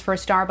recent years for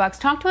Starbucks.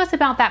 Talk to us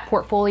about that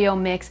portfolio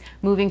mix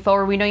moving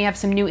forward. We know you have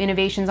some new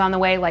innovations on the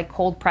way, like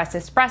cold press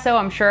espresso.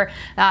 I'm sure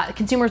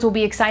consumers will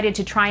be excited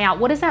to try out.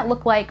 What does that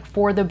look like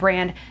for the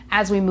brand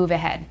as we move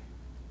ahead?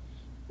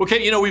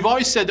 Okay, we've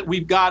always said that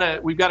we've got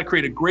to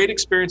create a great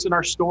experience in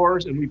our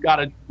stores, and we've got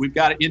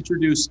to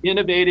introduce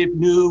innovative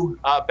new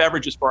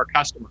beverages for our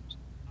customers.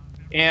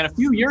 And a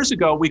few years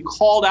ago, we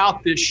called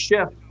out this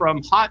shift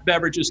from hot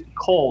beverages to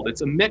cold.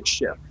 It's a mix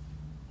shift.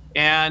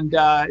 And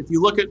if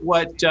you look at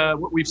what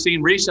we've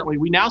seen recently,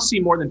 we now see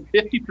more than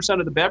 50%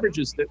 of the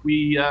beverages that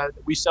we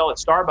sell at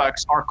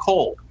Starbucks are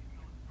cold.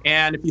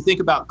 And if you think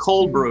about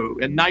cold brew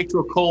and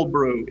nitro cold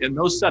brew and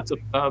those sets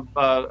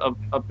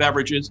of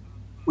beverages,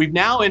 we've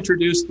now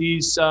introduced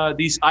these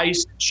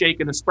iced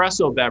shaken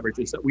espresso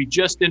beverages that we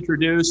just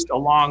introduced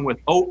along with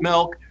oat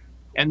milk.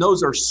 And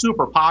those are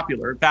super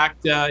popular. In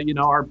fact,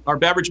 our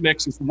beverage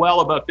mix is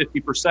well above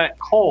 50%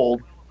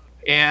 cold.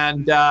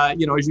 And,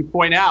 as you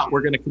point out,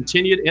 we're going to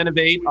continue to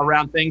innovate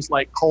around things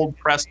like cold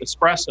pressed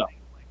espresso.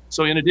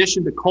 So in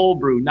addition to cold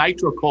brew,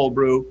 nitro cold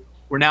brew,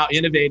 we're now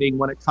innovating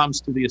when it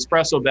comes to the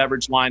espresso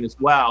beverage line as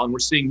well. And we're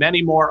seeing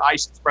many more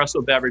iced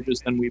espresso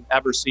beverages than we've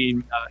ever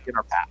seen in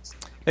our past.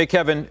 Hey,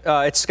 Kevin,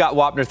 it's Scott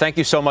Wapner. Thank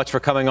you so much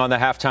for coming on the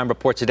Halftime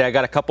Report today. I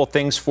got a couple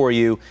things for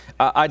you.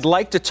 I'd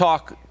like to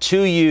talk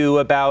to you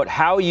about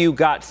how you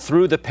got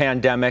through the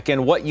pandemic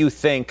and what you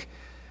think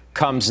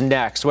comes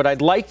next. What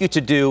I'd like you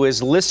to do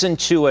is listen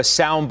to a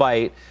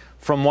soundbite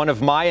from one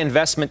of my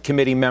investment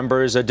committee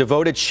members, a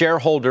devoted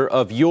shareholder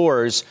of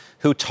yours,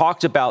 who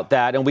talked about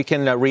that, and we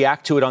can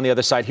react to it on the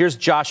other side. Here's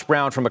Josh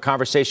Brown from a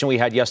conversation we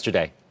had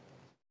yesterday.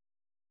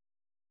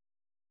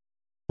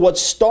 What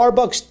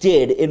Starbucks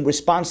did in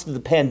response to the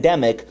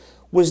pandemic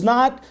was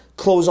not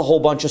close a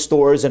whole bunch of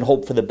stores and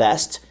hope for the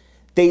best.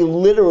 They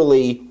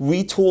literally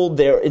retooled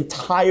their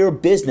entire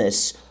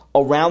business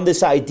around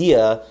this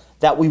idea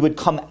that we would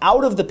come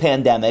out of the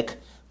pandemic,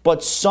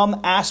 but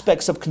some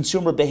aspects of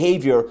consumer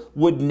behavior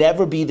would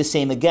never be the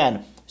same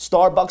again.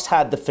 Starbucks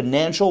had the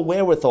financial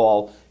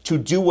wherewithal to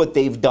do what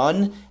they've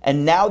done,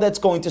 and now that's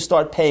going to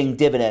start paying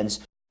dividends.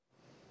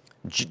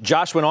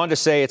 Josh went on to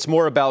say it's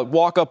more about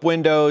walk-up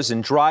windows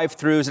and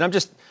drive-thrus. And I'm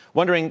just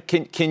wondering,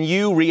 can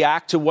you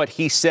react to what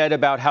he said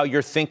about how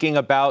you're thinking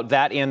about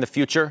that in the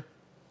future?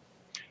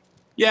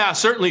 Yeah,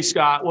 certainly,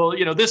 Scott. Well,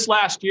 this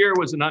last year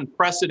was an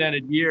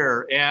unprecedented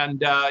year.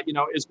 And,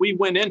 as we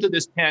went into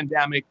this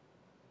pandemic,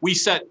 we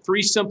set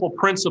three simple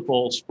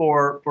principles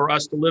for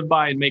us to live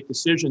by and make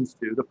decisions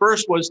to. The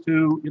first was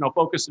to,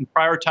 focus and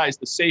prioritize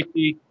the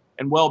safety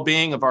and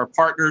well-being of our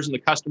partners and the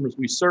customers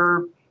we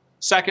serve.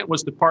 Second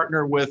was to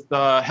partner with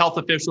health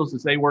officials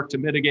as they work to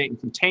mitigate and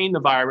contain the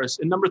virus.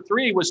 And number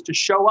three was to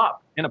show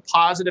up in a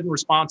positive and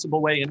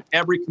responsible way in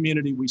every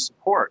community we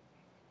support.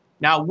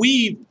 Now,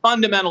 we've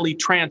fundamentally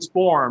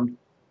transformed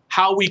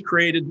how we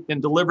created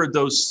and delivered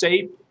those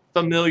safe,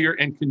 familiar,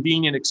 and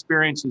convenient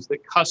experiences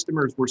that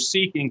customers were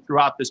seeking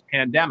throughout this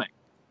pandemic.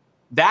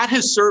 That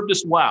has served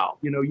us well.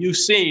 You've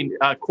seen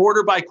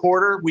quarter by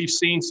quarter, we've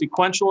seen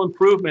sequential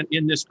improvement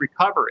in this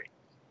recovery.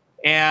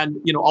 And,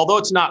 although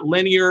it's not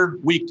linear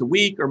week to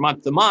week or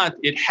month to month,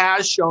 it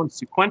has shown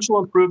sequential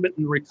improvement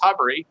in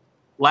recovery.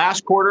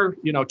 Last quarter,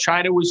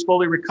 China was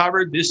fully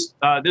recovered. This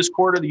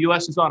quarter, the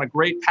U.S. is on a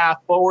great path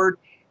forward.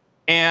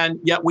 And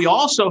yet we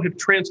also have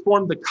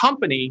transformed the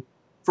company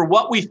for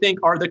what we think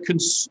are the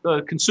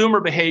consumer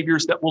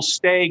behaviors that will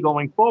stay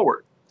going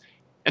forward.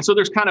 And so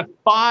there's kind of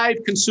 5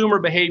 consumer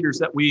behaviors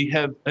that we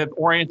have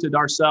oriented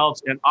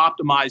ourselves and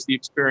optimized the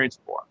experience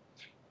for.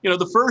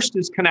 The first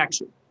is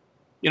connection.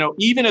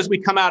 Even as we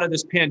come out of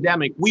this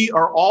pandemic, we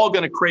are all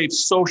going to crave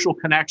social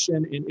connection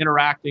and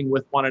interacting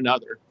with one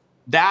another.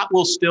 That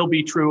will still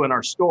be true in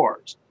our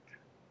stores.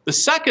 The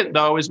second,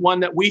 though, is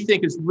one that we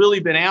think has really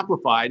been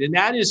amplified, and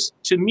that is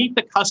to meet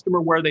the customer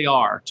where they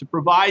are, to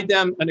provide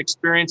them an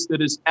experience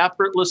that is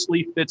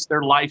effortlessly fits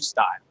their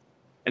lifestyle.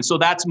 And so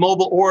that's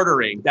mobile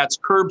ordering, that's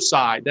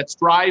curbside, that's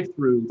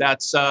drive-through,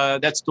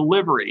 that's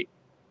delivery.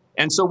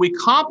 And so we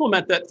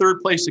complement that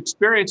third place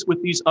experience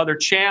with these other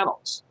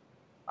channels.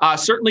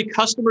 Certainly,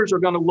 customers are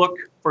going to look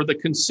for the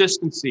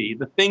consistency,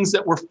 the things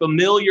that were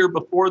familiar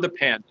before the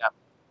pandemic.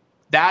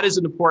 That is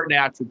an important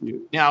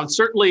attribute. Now,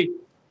 certainly,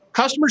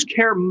 customers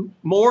care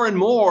more and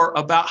more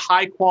about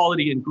high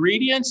quality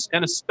ingredients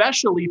and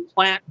especially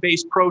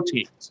plant-based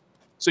proteins.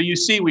 So you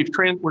see,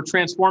 we're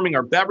transforming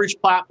our beverage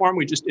platform.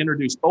 We just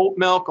introduced oat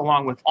milk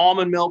along with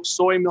almond milk,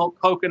 soy milk,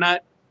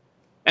 coconut.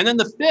 And then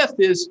the fifth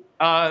is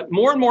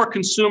more and more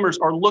consumers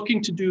are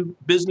looking to do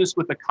business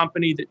with a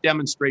company that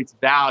demonstrates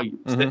values,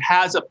 that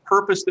has a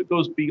purpose that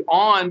goes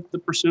beyond the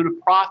pursuit of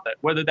profit,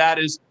 whether that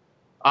is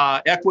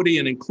equity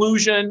and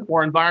inclusion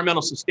or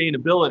environmental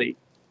sustainability.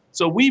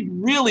 So we've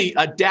really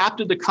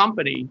adapted the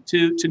company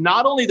to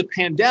not only the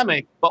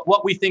pandemic, but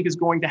what we think is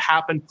going to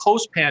happen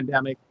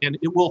post-pandemic, and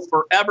it will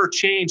forever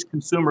change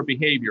consumer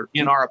behavior,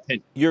 in our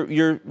opinion.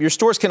 Your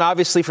stores can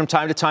obviously from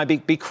time to time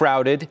be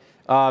crowded.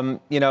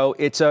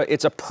 It's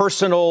a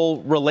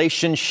personal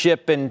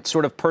relationship and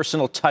sort of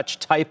personal touch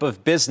type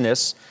of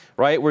business,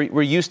 right?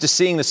 We're used to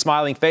seeing the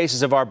smiling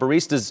faces of our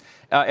baristas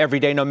every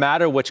day, no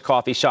matter which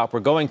coffee shop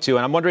we're going to.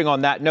 And I'm wondering,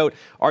 on that note,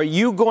 are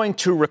you going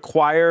to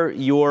require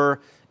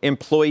your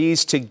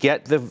employees to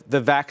get the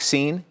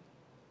vaccine?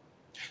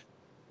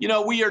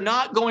 We are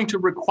not going to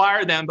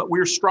require them, but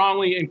we're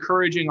strongly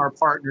encouraging our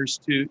partners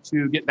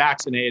to get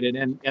vaccinated.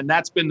 And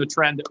that's been the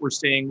trend that we're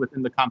seeing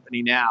within the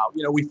company now.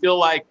 We feel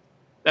like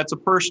that's a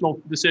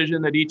personal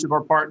decision that each of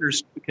our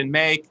partners can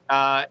make.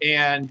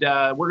 And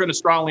we're going to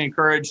strongly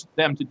encourage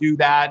them to do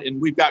that.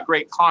 And we've got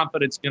great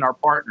confidence in our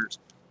partners.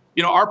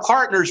 Our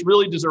partners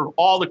really deserve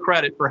all the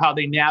credit for how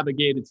they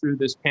navigated through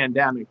this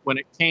pandemic when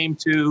it came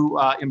to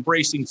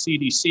embracing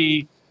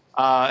CDC,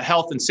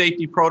 health and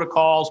safety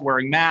protocols,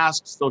 wearing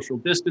masks, social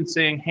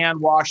distancing,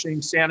 hand washing,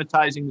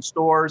 sanitizing the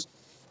stores.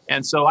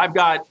 And so I've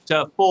got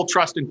full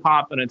trust and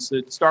confidence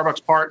that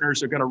Starbucks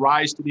partners are going to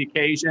rise to the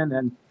occasion,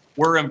 and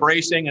we're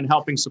embracing and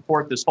helping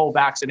support this whole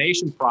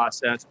vaccination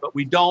process, but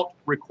we don't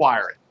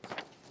require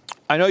it.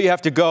 I know you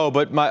have to go,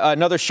 but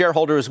another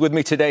shareholder is with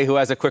me today who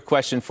has a quick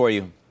question for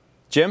you.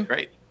 Jim?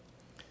 Great.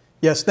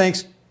 Yes,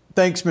 thanks,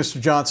 Mr.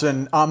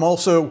 Johnson. I'm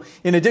also,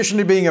 in addition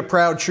to being a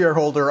proud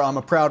shareholder, I'm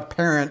a proud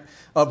parent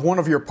of one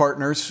of your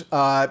partners.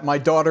 My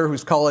daughter,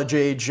 who's college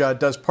age,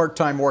 does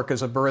part-time work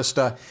as a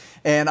barista.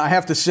 And I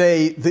have to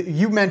say that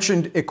you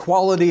mentioned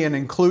equality and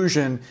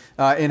inclusion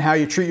in how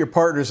you treat your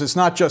partners. It's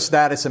not just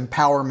that, it's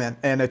empowerment,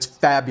 and it's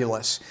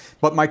fabulous.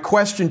 But my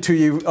question to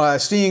you,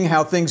 seeing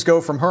how things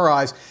go from her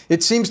eyes,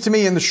 it seems to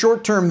me in the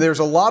short term there's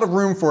a lot of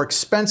room for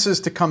expenses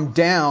to come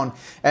down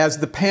as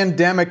the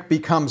pandemic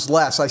becomes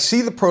less. I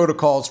see the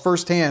protocols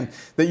firsthand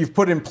that you've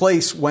put in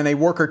place when a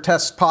worker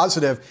tests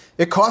positive.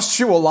 It costs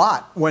you a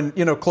lot when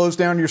close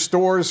down your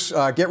stores,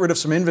 get rid of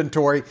some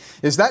inventory.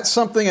 Is that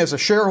something as a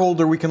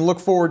shareholder we can look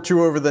forward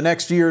to over the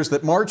next years,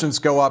 that margins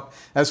go up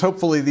as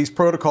hopefully these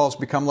protocols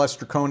become less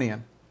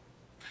draconian?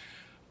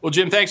 Well,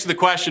 Jim, thanks for the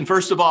question.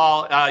 First of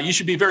all, you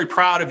should be very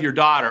proud of your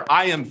daughter.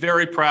 I am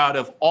very proud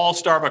of all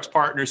Starbucks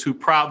partners who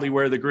proudly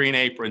wear the green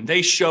apron.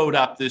 They showed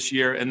up this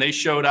year, and they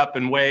showed up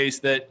in ways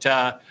that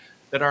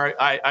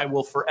I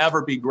will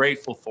forever be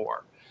grateful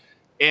for.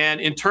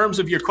 And in terms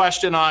of your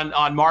question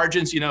on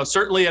margins,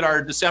 certainly at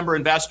our December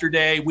Investor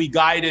Day, we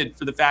guided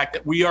for the fact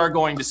that we are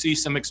going to see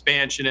some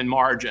expansion in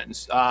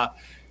margins.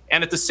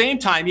 And at the same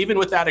time, even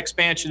with that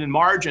expansion in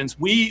margins,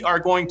 we are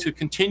going to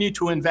continue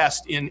to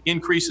invest in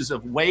increases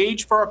of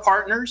wage for our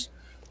partners.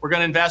 We're going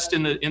to invest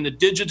in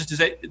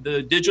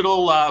the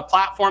digital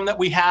platform that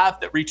we have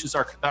that reaches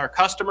our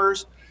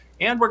customers.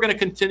 And we're going to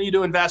continue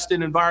to invest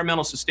in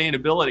environmental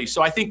sustainability.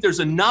 So I think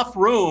there's enough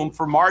room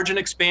for margin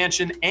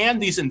expansion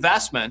and these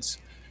investments,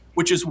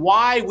 which is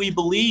why we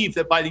believe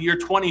that by the year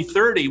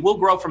 2030, we'll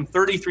grow from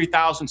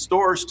 33,000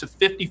 stores to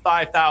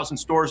 55,000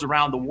 stores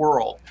around the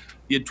world.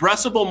 The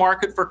addressable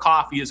market for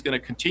coffee is going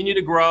to continue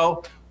to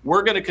grow.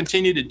 We're going to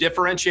continue to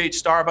differentiate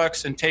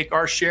Starbucks and take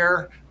our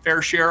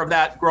fair share of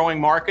that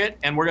growing market.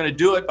 And we're going to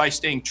do it by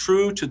staying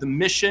true to the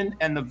mission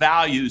and the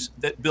values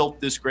that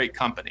built this great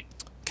company.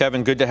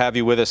 Kevin, good to have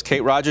you with us. Kate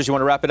Rogers, you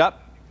want to wrap it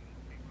up?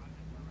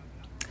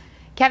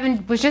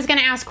 Kevin, was just going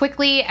to ask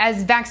quickly,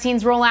 as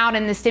vaccines roll out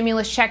and the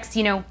stimulus checks,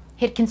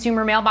 hit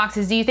consumer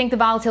mailboxes, do you think the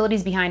volatility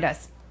is behind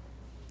us?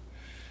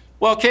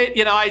 Well,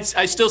 Kate,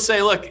 I still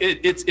say, look,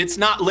 it's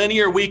not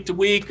linear week to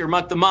week or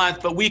month to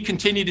month, but we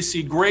continue to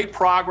see great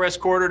progress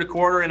quarter to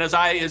quarter. And as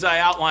I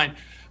outlined,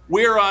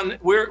 we're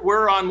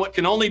on what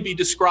can only be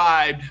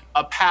described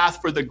a path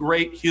for the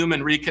great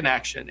human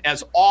reconnection,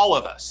 as all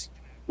of us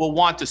will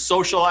want to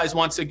socialize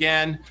once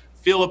again,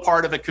 feel a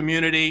part of a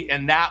community,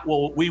 and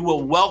we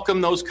will welcome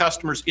those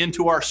customers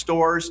into our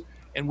stores,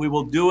 and we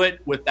will do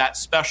it with that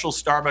special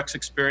Starbucks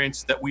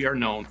experience that we are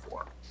known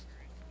for.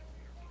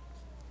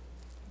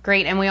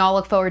 Great, and we all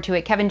look forward to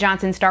it. Kevin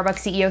Johnson,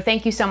 Starbucks CEO,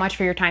 thank you so much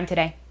for your time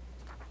today.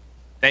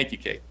 Thank you,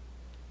 Kate.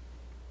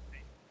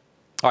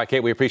 All right, Kate,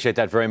 we appreciate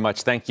that very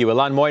much. Thank you.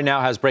 Ylan Mui now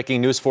has breaking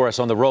news for us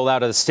on the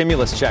rollout of the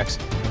stimulus checks.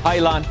 Hi,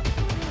 Ylan.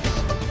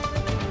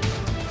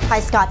 Hi,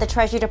 Scott. The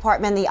Treasury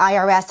Department and the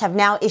IRS have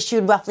now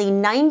issued roughly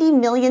 90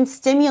 million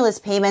stimulus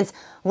payments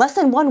less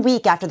than 1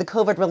 week after the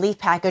COVID relief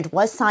package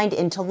was signed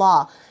into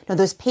law. Now,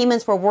 those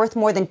payments were worth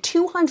more than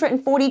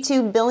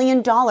 $242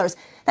 billion.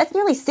 That's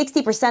nearly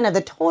 60% of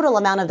the total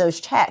amount of those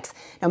checks.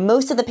 Now,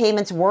 most of the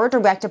payments were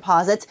direct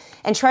deposits,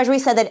 and Treasury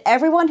said that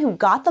everyone who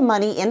got the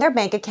money in their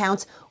bank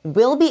accounts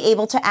will be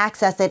able to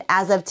access it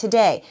as of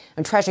today.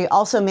 And Treasury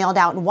also mailed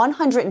out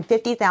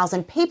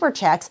 150,000 paper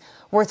checks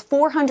worth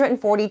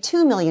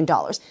 $442 million.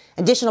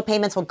 Additional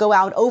payments will go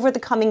out over the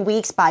coming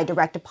weeks by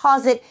direct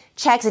deposit,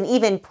 checks, and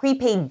even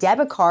prepaid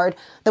debit card.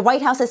 The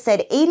White House has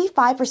said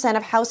 85%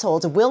 of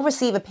households will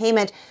receive a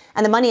payment,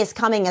 and the money is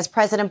coming as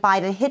President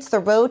Biden hits the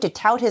road to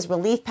tout his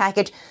relief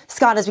package.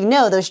 Scott, as we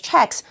know, those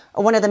checks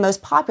are one of the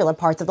most popular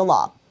parts of the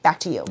law. Back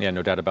to you. Yeah,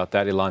 no doubt about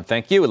that, Ylan.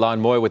 Thank you.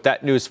 Ylan Mui with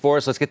that news for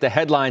us. Let's get the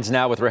headlines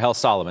now with Rahel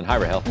Solomon. Hi,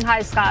 Rahel.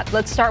 Hi, Scott.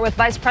 Let's start with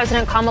Vice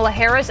President Kamala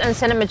Harris and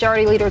Senate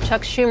Majority Leader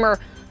Chuck Schumer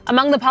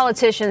among the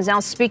politicians now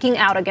speaking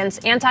out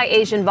against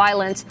anti-Asian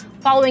violence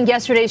following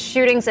yesterday's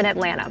shootings in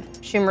Atlanta.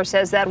 Schumer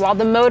says that while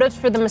the motives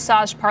for the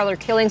massage parlor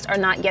killings are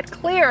not yet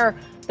clear,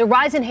 the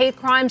rise in hate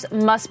crimes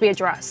must be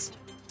addressed.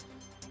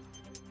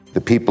 The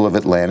people of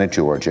Atlanta,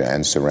 Georgia,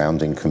 and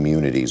surrounding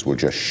communities were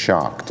just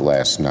shocked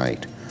last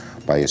night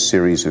by a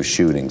series of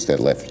shootings that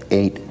left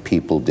 8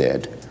 people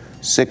dead,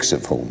 six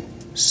of whom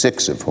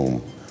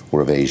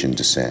were of Asian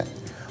descent.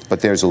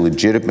 But there's a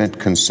legitimate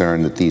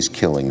concern that these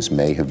killings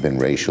may have been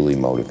racially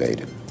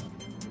motivated.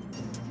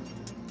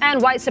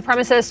 And white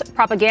supremacist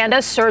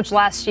propaganda surged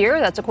last year.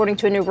 That's according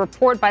to a new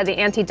report by the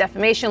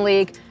Anti-Defamation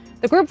League.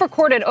 The group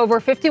recorded over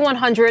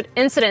 5,100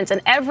 incidents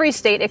in every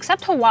state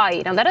except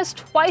Hawaii. Now, that is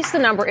twice the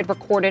number it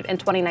recorded in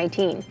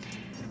 2019.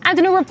 And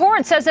a new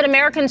report says that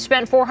Americans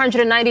spent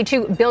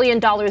 $492 billion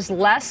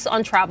less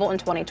on travel in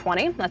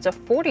 2020. That's a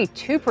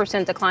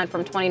 42% decline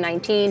from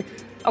 2019,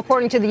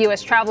 according to the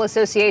U.S. Travel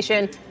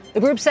Association. The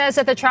group says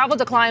that the travel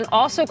decline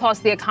also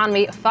cost the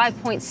economy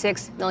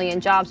 5.6 million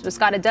jobs. But,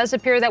 Scott, it does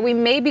appear that we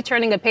may be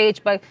turning a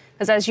page,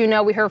 because as you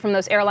know, we heard from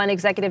those airline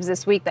executives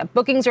this week that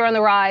bookings are on the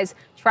rise,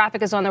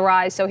 traffic is on the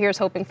rise. So here's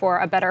hoping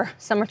for a better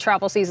summer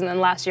travel season than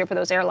last year for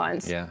those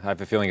airlines. Yeah, I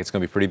have a feeling it's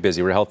going to be pretty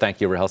busy. Rahel,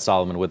 thank you. Rahel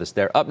Solomon with us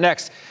there. Up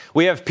next,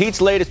 we have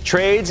Pete's latest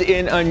trades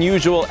in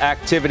unusual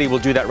activity. We'll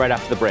do that right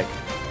after the break.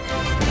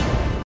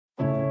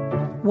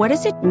 What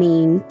does it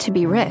mean to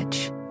be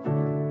rich?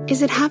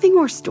 Is it having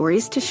more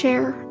stories to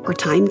share or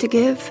time to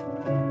give?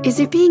 Is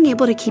it being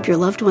able to keep your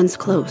loved ones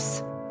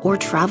close or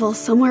travel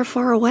somewhere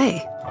far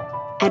away?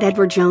 At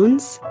Edward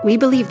Jones, we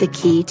believe the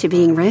key to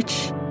being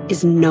rich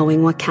is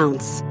knowing what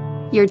counts.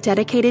 Your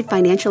dedicated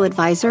financial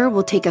advisor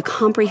will take a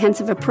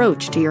comprehensive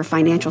approach to your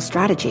financial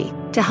strategy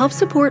to help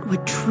support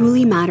what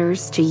truly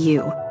matters to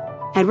you.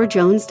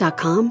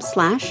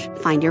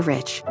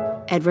 EdwardJones.com/findyourrich.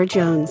 Edward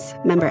Jones,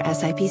 member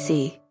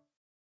SIPC.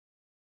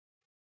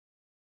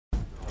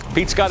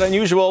 Pete Scott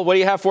Unusual. What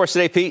do you have for us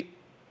today, Pete?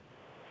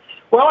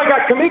 Well, I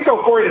got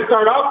Cameco for you to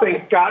start out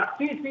things, Scott.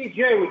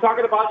 CCJ, we're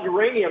talking about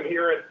uranium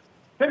here. And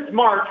since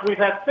March, we've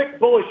had 6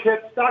 bullish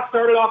hits. Stock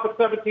started off at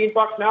 $17.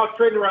 Now it's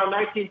trading around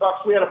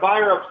 $19. We had a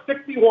buyer of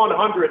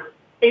 6,100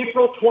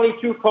 April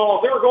 22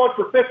 calls. They were going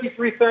for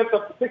 53 cents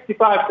up to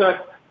 65 cents.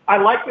 I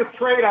like this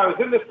trade. I was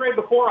in this trade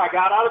before. I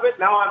got out of it.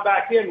 Now I'm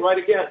back in right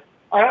again.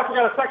 I also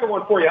got a second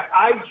one for you.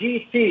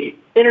 IGT,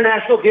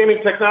 International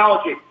Gaming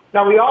Technology.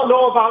 Now, we all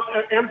know about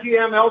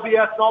MGM,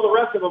 LVS, and all the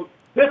rest of them.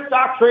 This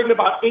stock trading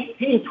about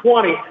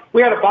 $18.20.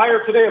 We had a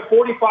buyer today of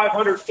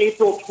 4,500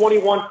 April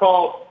 21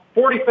 calls,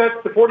 40 cents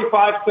to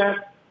 45 cents.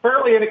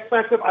 Fairly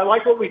inexpensive. I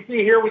like what we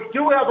see here. We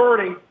do have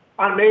earnings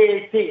on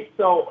May 18th.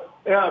 So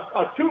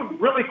 2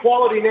 really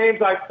quality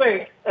names, I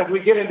think, as we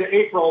get into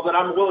April that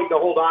I'm willing to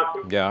hold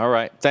on to. Yeah, all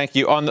right. Thank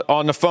you.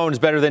 On the phone is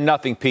better than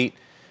nothing, Pete.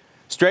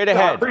 Straight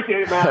ahead.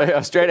 Appreciate it,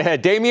 man. Straight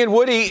ahead. Damien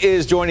Woody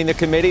is joining the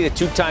committee, the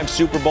 2-time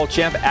Super Bowl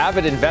champ,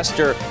 avid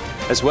investor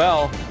as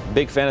well.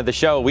 Big fan of the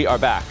show. We are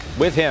back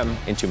with him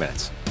in 2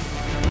 minutes.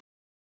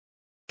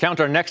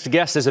 Count our next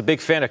guest as a big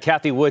fan of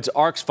Cathie Wood's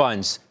ARX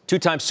funds.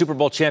 2-time Super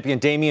Bowl champion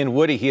Damien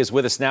Woody. He is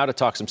with us now to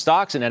talk some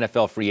stocks and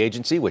NFL free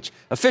agency, which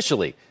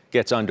officially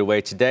gets underway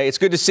today. It's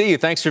good to see you.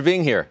 Thanks for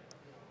being here.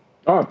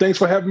 Oh, thanks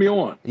for having me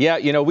on.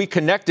 Yeah, we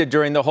connected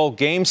during the whole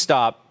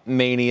GameStop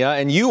mania,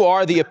 and you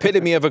are the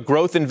epitome of a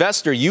growth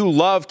investor. You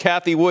love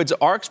Cathie Wood's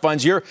ARX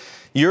funds.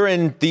 You're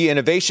in the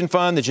innovation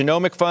fund, the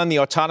genomic fund, the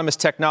autonomous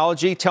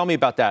technology. Tell me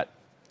about that.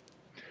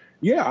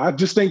 Yeah, I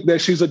just think that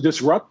she's a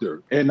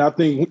disruptor. And I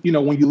think, when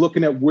you're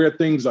looking at where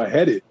things are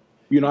headed,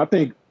 I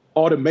think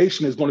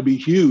automation is going to be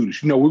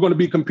huge. We're going to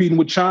be competing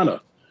with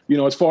China,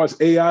 as far as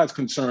AI is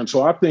concerned.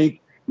 So I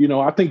think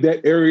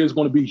that area is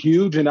going to be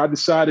huge. And I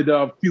decided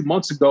a few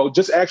months ago,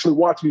 just actually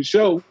watching the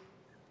show,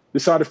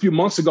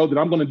 that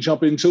I'm going to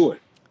jump into it.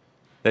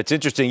 That's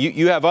interesting.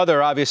 You have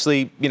other,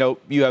 obviously,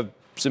 you have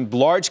some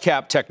large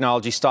cap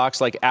technology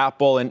stocks like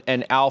Apple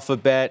and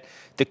Alphabet,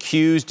 the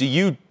Qs. Do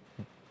you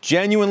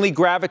genuinely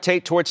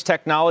gravitate towards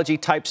technology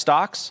type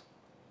stocks?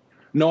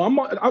 No,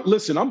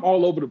 listen, I'm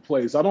all over the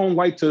place. I don't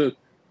like to,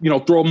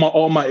 throw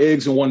all my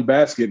eggs in one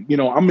basket.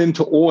 I'm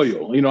into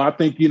oil. I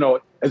think,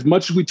 as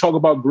much as we talk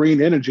about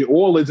green energy,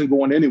 oil isn't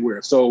going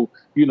anywhere. So,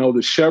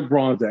 the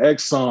Chevrons, the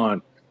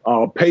Exxon,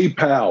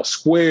 PayPal,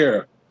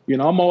 Square,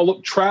 I'm all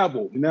up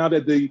travel. Now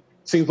that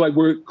seems like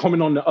we're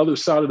coming on the other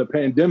side of the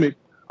pandemic,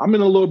 I'm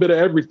in a little bit of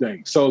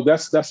everything. So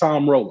that's how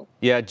I'm rolling.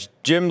 Yeah,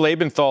 Jim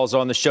Lebenthal's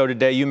on the show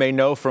today. You may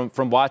know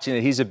from watching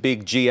that he's a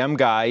big GM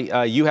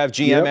guy. You have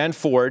GM and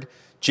Ford.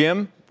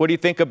 Jim, what do you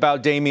think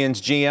about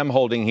Damien's GM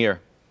holding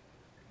here?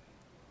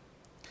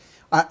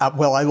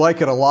 Well, I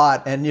like it a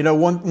lot. And,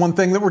 one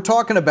thing that we're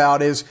talking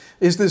about is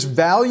this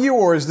value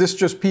or is this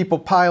just people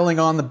piling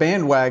on the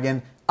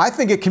bandwagon? I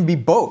think it can be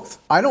both.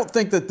 I don't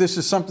think that this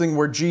is something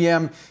where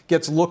GM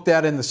gets looked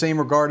at in the same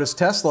regard as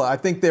Tesla. I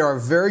think there are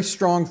very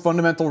strong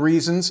fundamental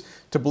reasons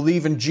to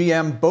believe in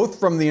GM, both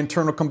from the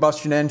internal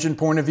combustion engine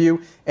point of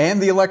view and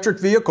the electric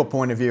vehicle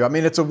point of view. I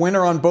mean, it's a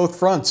winner on both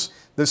fronts.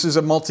 This is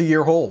a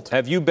multi-year hold.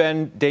 Have you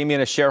been, Damien,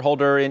 a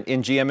shareholder in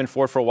GM and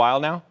Ford for a while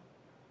now?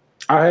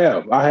 I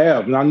have.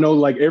 And I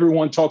know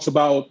everyone talks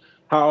about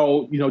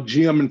how,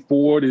 GM and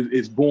Ford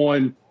is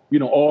going,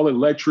 all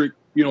electric,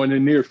 in the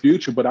near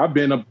future. But I've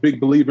been a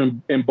big believer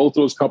in both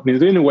those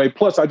companies anyway.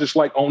 Plus, I just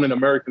like owning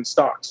American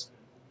stocks.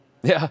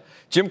 Yeah.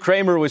 Jim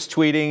Cramer was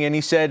tweeting and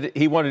he said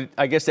he wanted,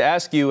 I guess, to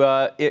ask you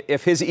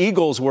if his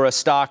Eagles were a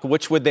stock,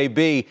 which would they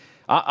be?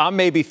 I'm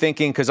maybe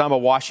thinking, because I'm a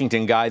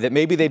Washington guy, that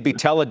maybe they'd be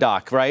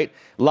Teladoc, right?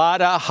 A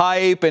lot of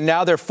hype, and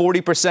now they're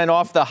 40%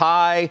 off the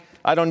high.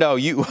 I don't know.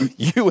 You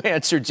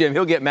answer, Jim.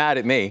 He'll get mad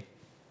at me.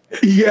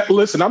 Yeah,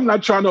 listen, I'm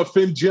not trying to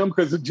offend Jim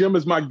because Jim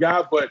is my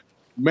guy, but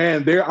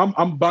man,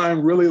 I'm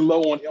buying really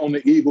low on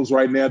the Eagles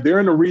right now. They're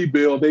in a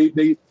rebuild.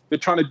 They're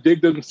trying to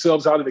dig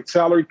themselves out of the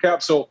salary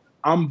cap, so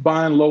I'm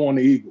buying low on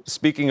the Eagles.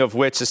 Speaking of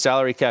which, the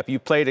salary cap, you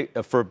played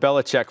for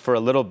Belichick for a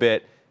little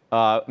bit.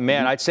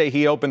 I'd say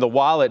he opened the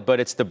wallet, but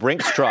it's the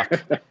Brinks truck.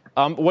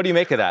 What do you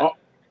make of that?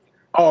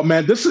 Oh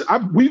man,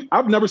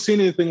 I've never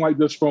seen anything like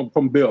this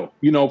from Bill.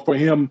 For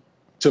him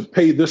to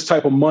pay this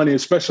type of money,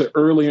 especially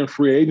early in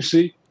free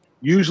agency.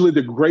 Usually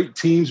the great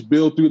teams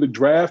build through the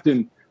draft,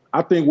 and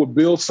I think what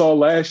Bill saw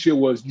last year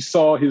was you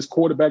saw his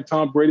quarterback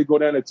Tom Brady go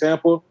down to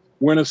Tampa,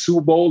 win a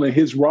Super Bowl, and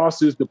his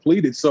roster is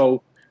depleted.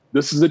 So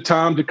this is the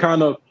time to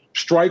kind of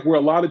strike where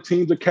a lot of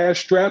teams are cash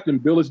strapped,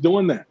 and Bill is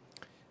doing that.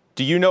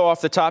 Do you know off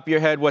the top of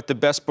your head what the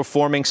best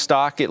performing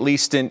stock, at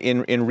least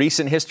in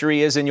recent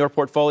history, is in your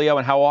portfolio,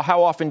 and how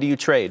often do you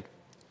trade?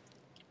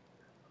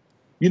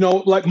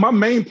 My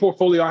main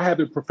portfolio, I have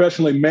it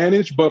professionally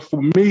managed, but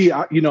for me,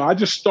 I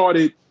just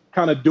started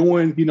kind of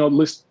doing,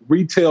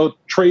 retail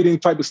trading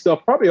type of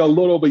stuff probably a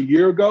little over a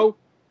year ago.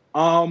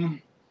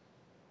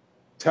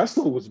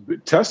 Tesla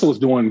was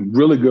doing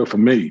really good for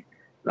me.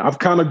 I've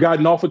kind of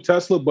gotten off of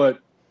Tesla, but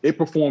it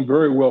performed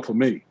very well for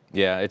me.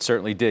 Yeah, it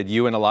certainly did.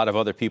 You and a lot of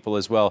other people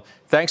as well.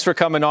 Thanks for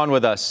coming on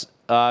with us.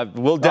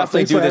 We'll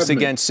definitely do this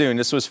again soon.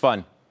 This was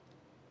fun.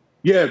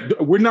 Yeah,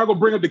 we're not going to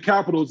bring up the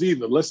Capitals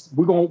either.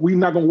 We're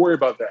not going to worry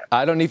about that.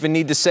 I don't even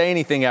need to say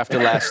anything after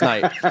last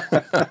night.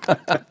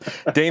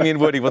 Damien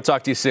Woody, we'll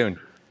talk to you soon.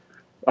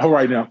 All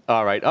right now.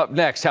 All right. Up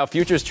next, how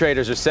futures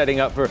traders are setting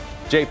up for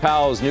Jay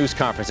Powell's news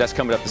conference. That's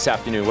coming up this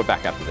afternoon. We're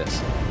back after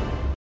this.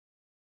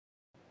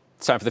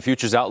 It's time for the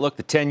futures outlook.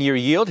 The 10-year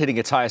yield hitting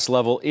its highest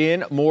level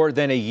in more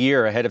than a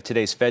year ahead of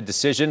today's Fed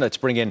decision. Let's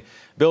bring in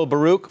Bill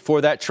Baruch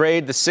for that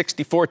trade. The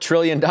 $64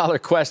 trillion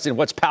question.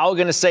 What's Powell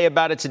going to say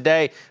about it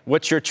today?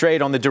 What's your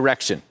trade on the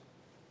direction?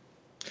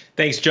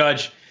 Thanks,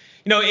 Judge.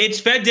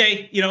 It's Fed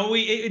Day.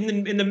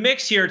 In the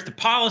mix here, it's the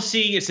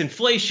policy, it's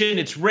inflation,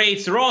 it's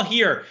rates. They're all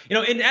here.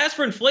 And as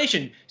for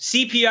inflation,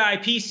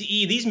 CPI,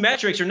 PCE, these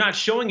metrics are not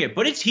showing it,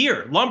 but it's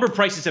here. Lumber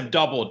prices have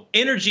doubled.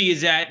 Energy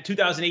is at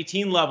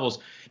 2018 levels.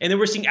 And then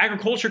we're seeing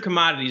agriculture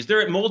commodities.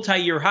 They're at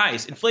multi-year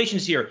highs.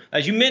 Inflation's here.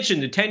 As you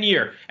mentioned, the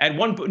 10-year at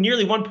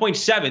nearly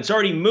 1.7. It's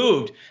already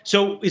moved.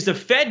 So is the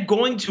Fed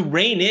going to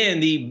rein in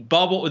the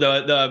bubble,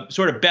 the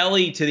sort of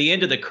belly to the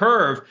end of the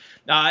curve?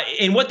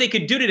 And what they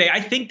could do today,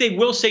 I think they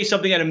will say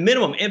something at a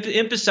minimum,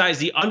 emphasize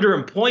the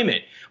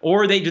underemployment.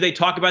 Or do they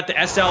talk about the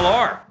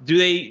SLR? Do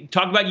they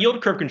talk about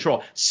yield curve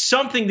control?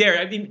 Something there.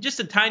 I mean, just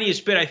the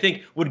tiniest bit, I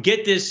think, would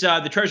get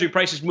the Treasury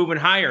prices moving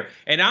higher.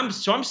 And I'm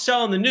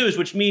selling the news,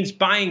 which means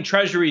buying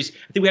Treasuries.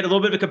 I think we had a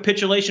little bit of a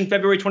capitulation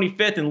February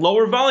 25th and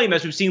lower volume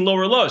as we've seen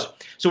lower lows.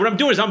 So what I'm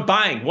doing is I'm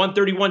buying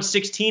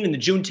 131.16 in the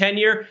June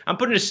 10-year. I'm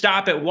putting a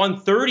stop at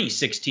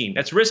 130.16.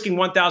 That's risking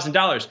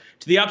 $1,000.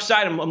 To the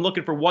upside, I'm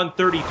looking for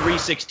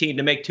 133.16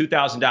 to make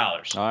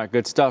 $2,000. All right,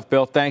 good stuff,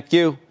 Bill. Thank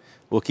you.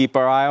 We'll keep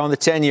our eye on the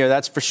 10-year,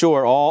 that's for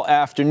sure, all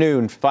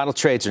afternoon. Final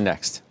trades are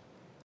next.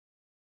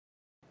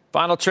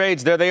 Final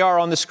trades, there they are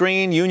on the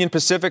screen. Union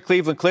Pacific,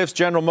 Cleveland Cliffs,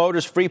 General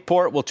Motors,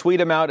 Freeport. We'll tweet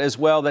them out as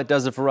well. That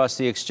does it for us.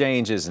 The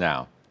exchange is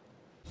now.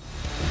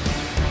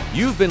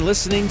 You've been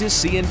listening to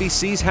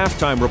CNBC's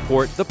Halftime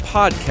Report, the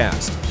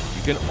podcast.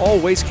 You can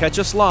always catch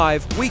us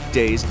live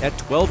weekdays at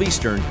 12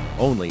 Eastern,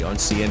 only on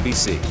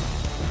CNBC.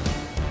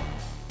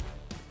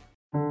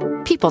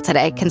 People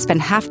today can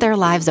spend half their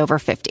lives over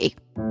 50.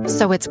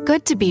 So it's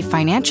good to be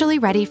financially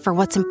ready for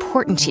what's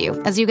important to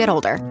you as you get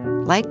older,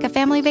 like a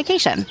family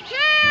vacation.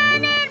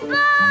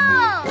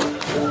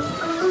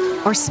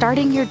 Or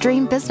starting your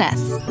dream business.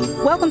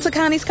 Welcome to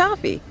Connie's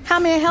Coffee. How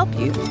may I help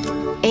you?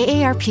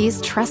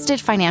 AARP's trusted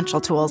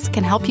financial tools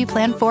can help you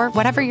plan for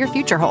whatever your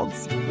future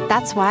holds.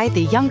 That's why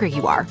the younger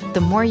you are,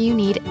 the more you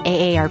need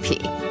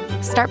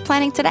AARP. Start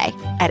planning today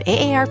at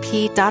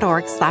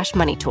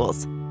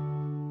aarp.org/moneytools.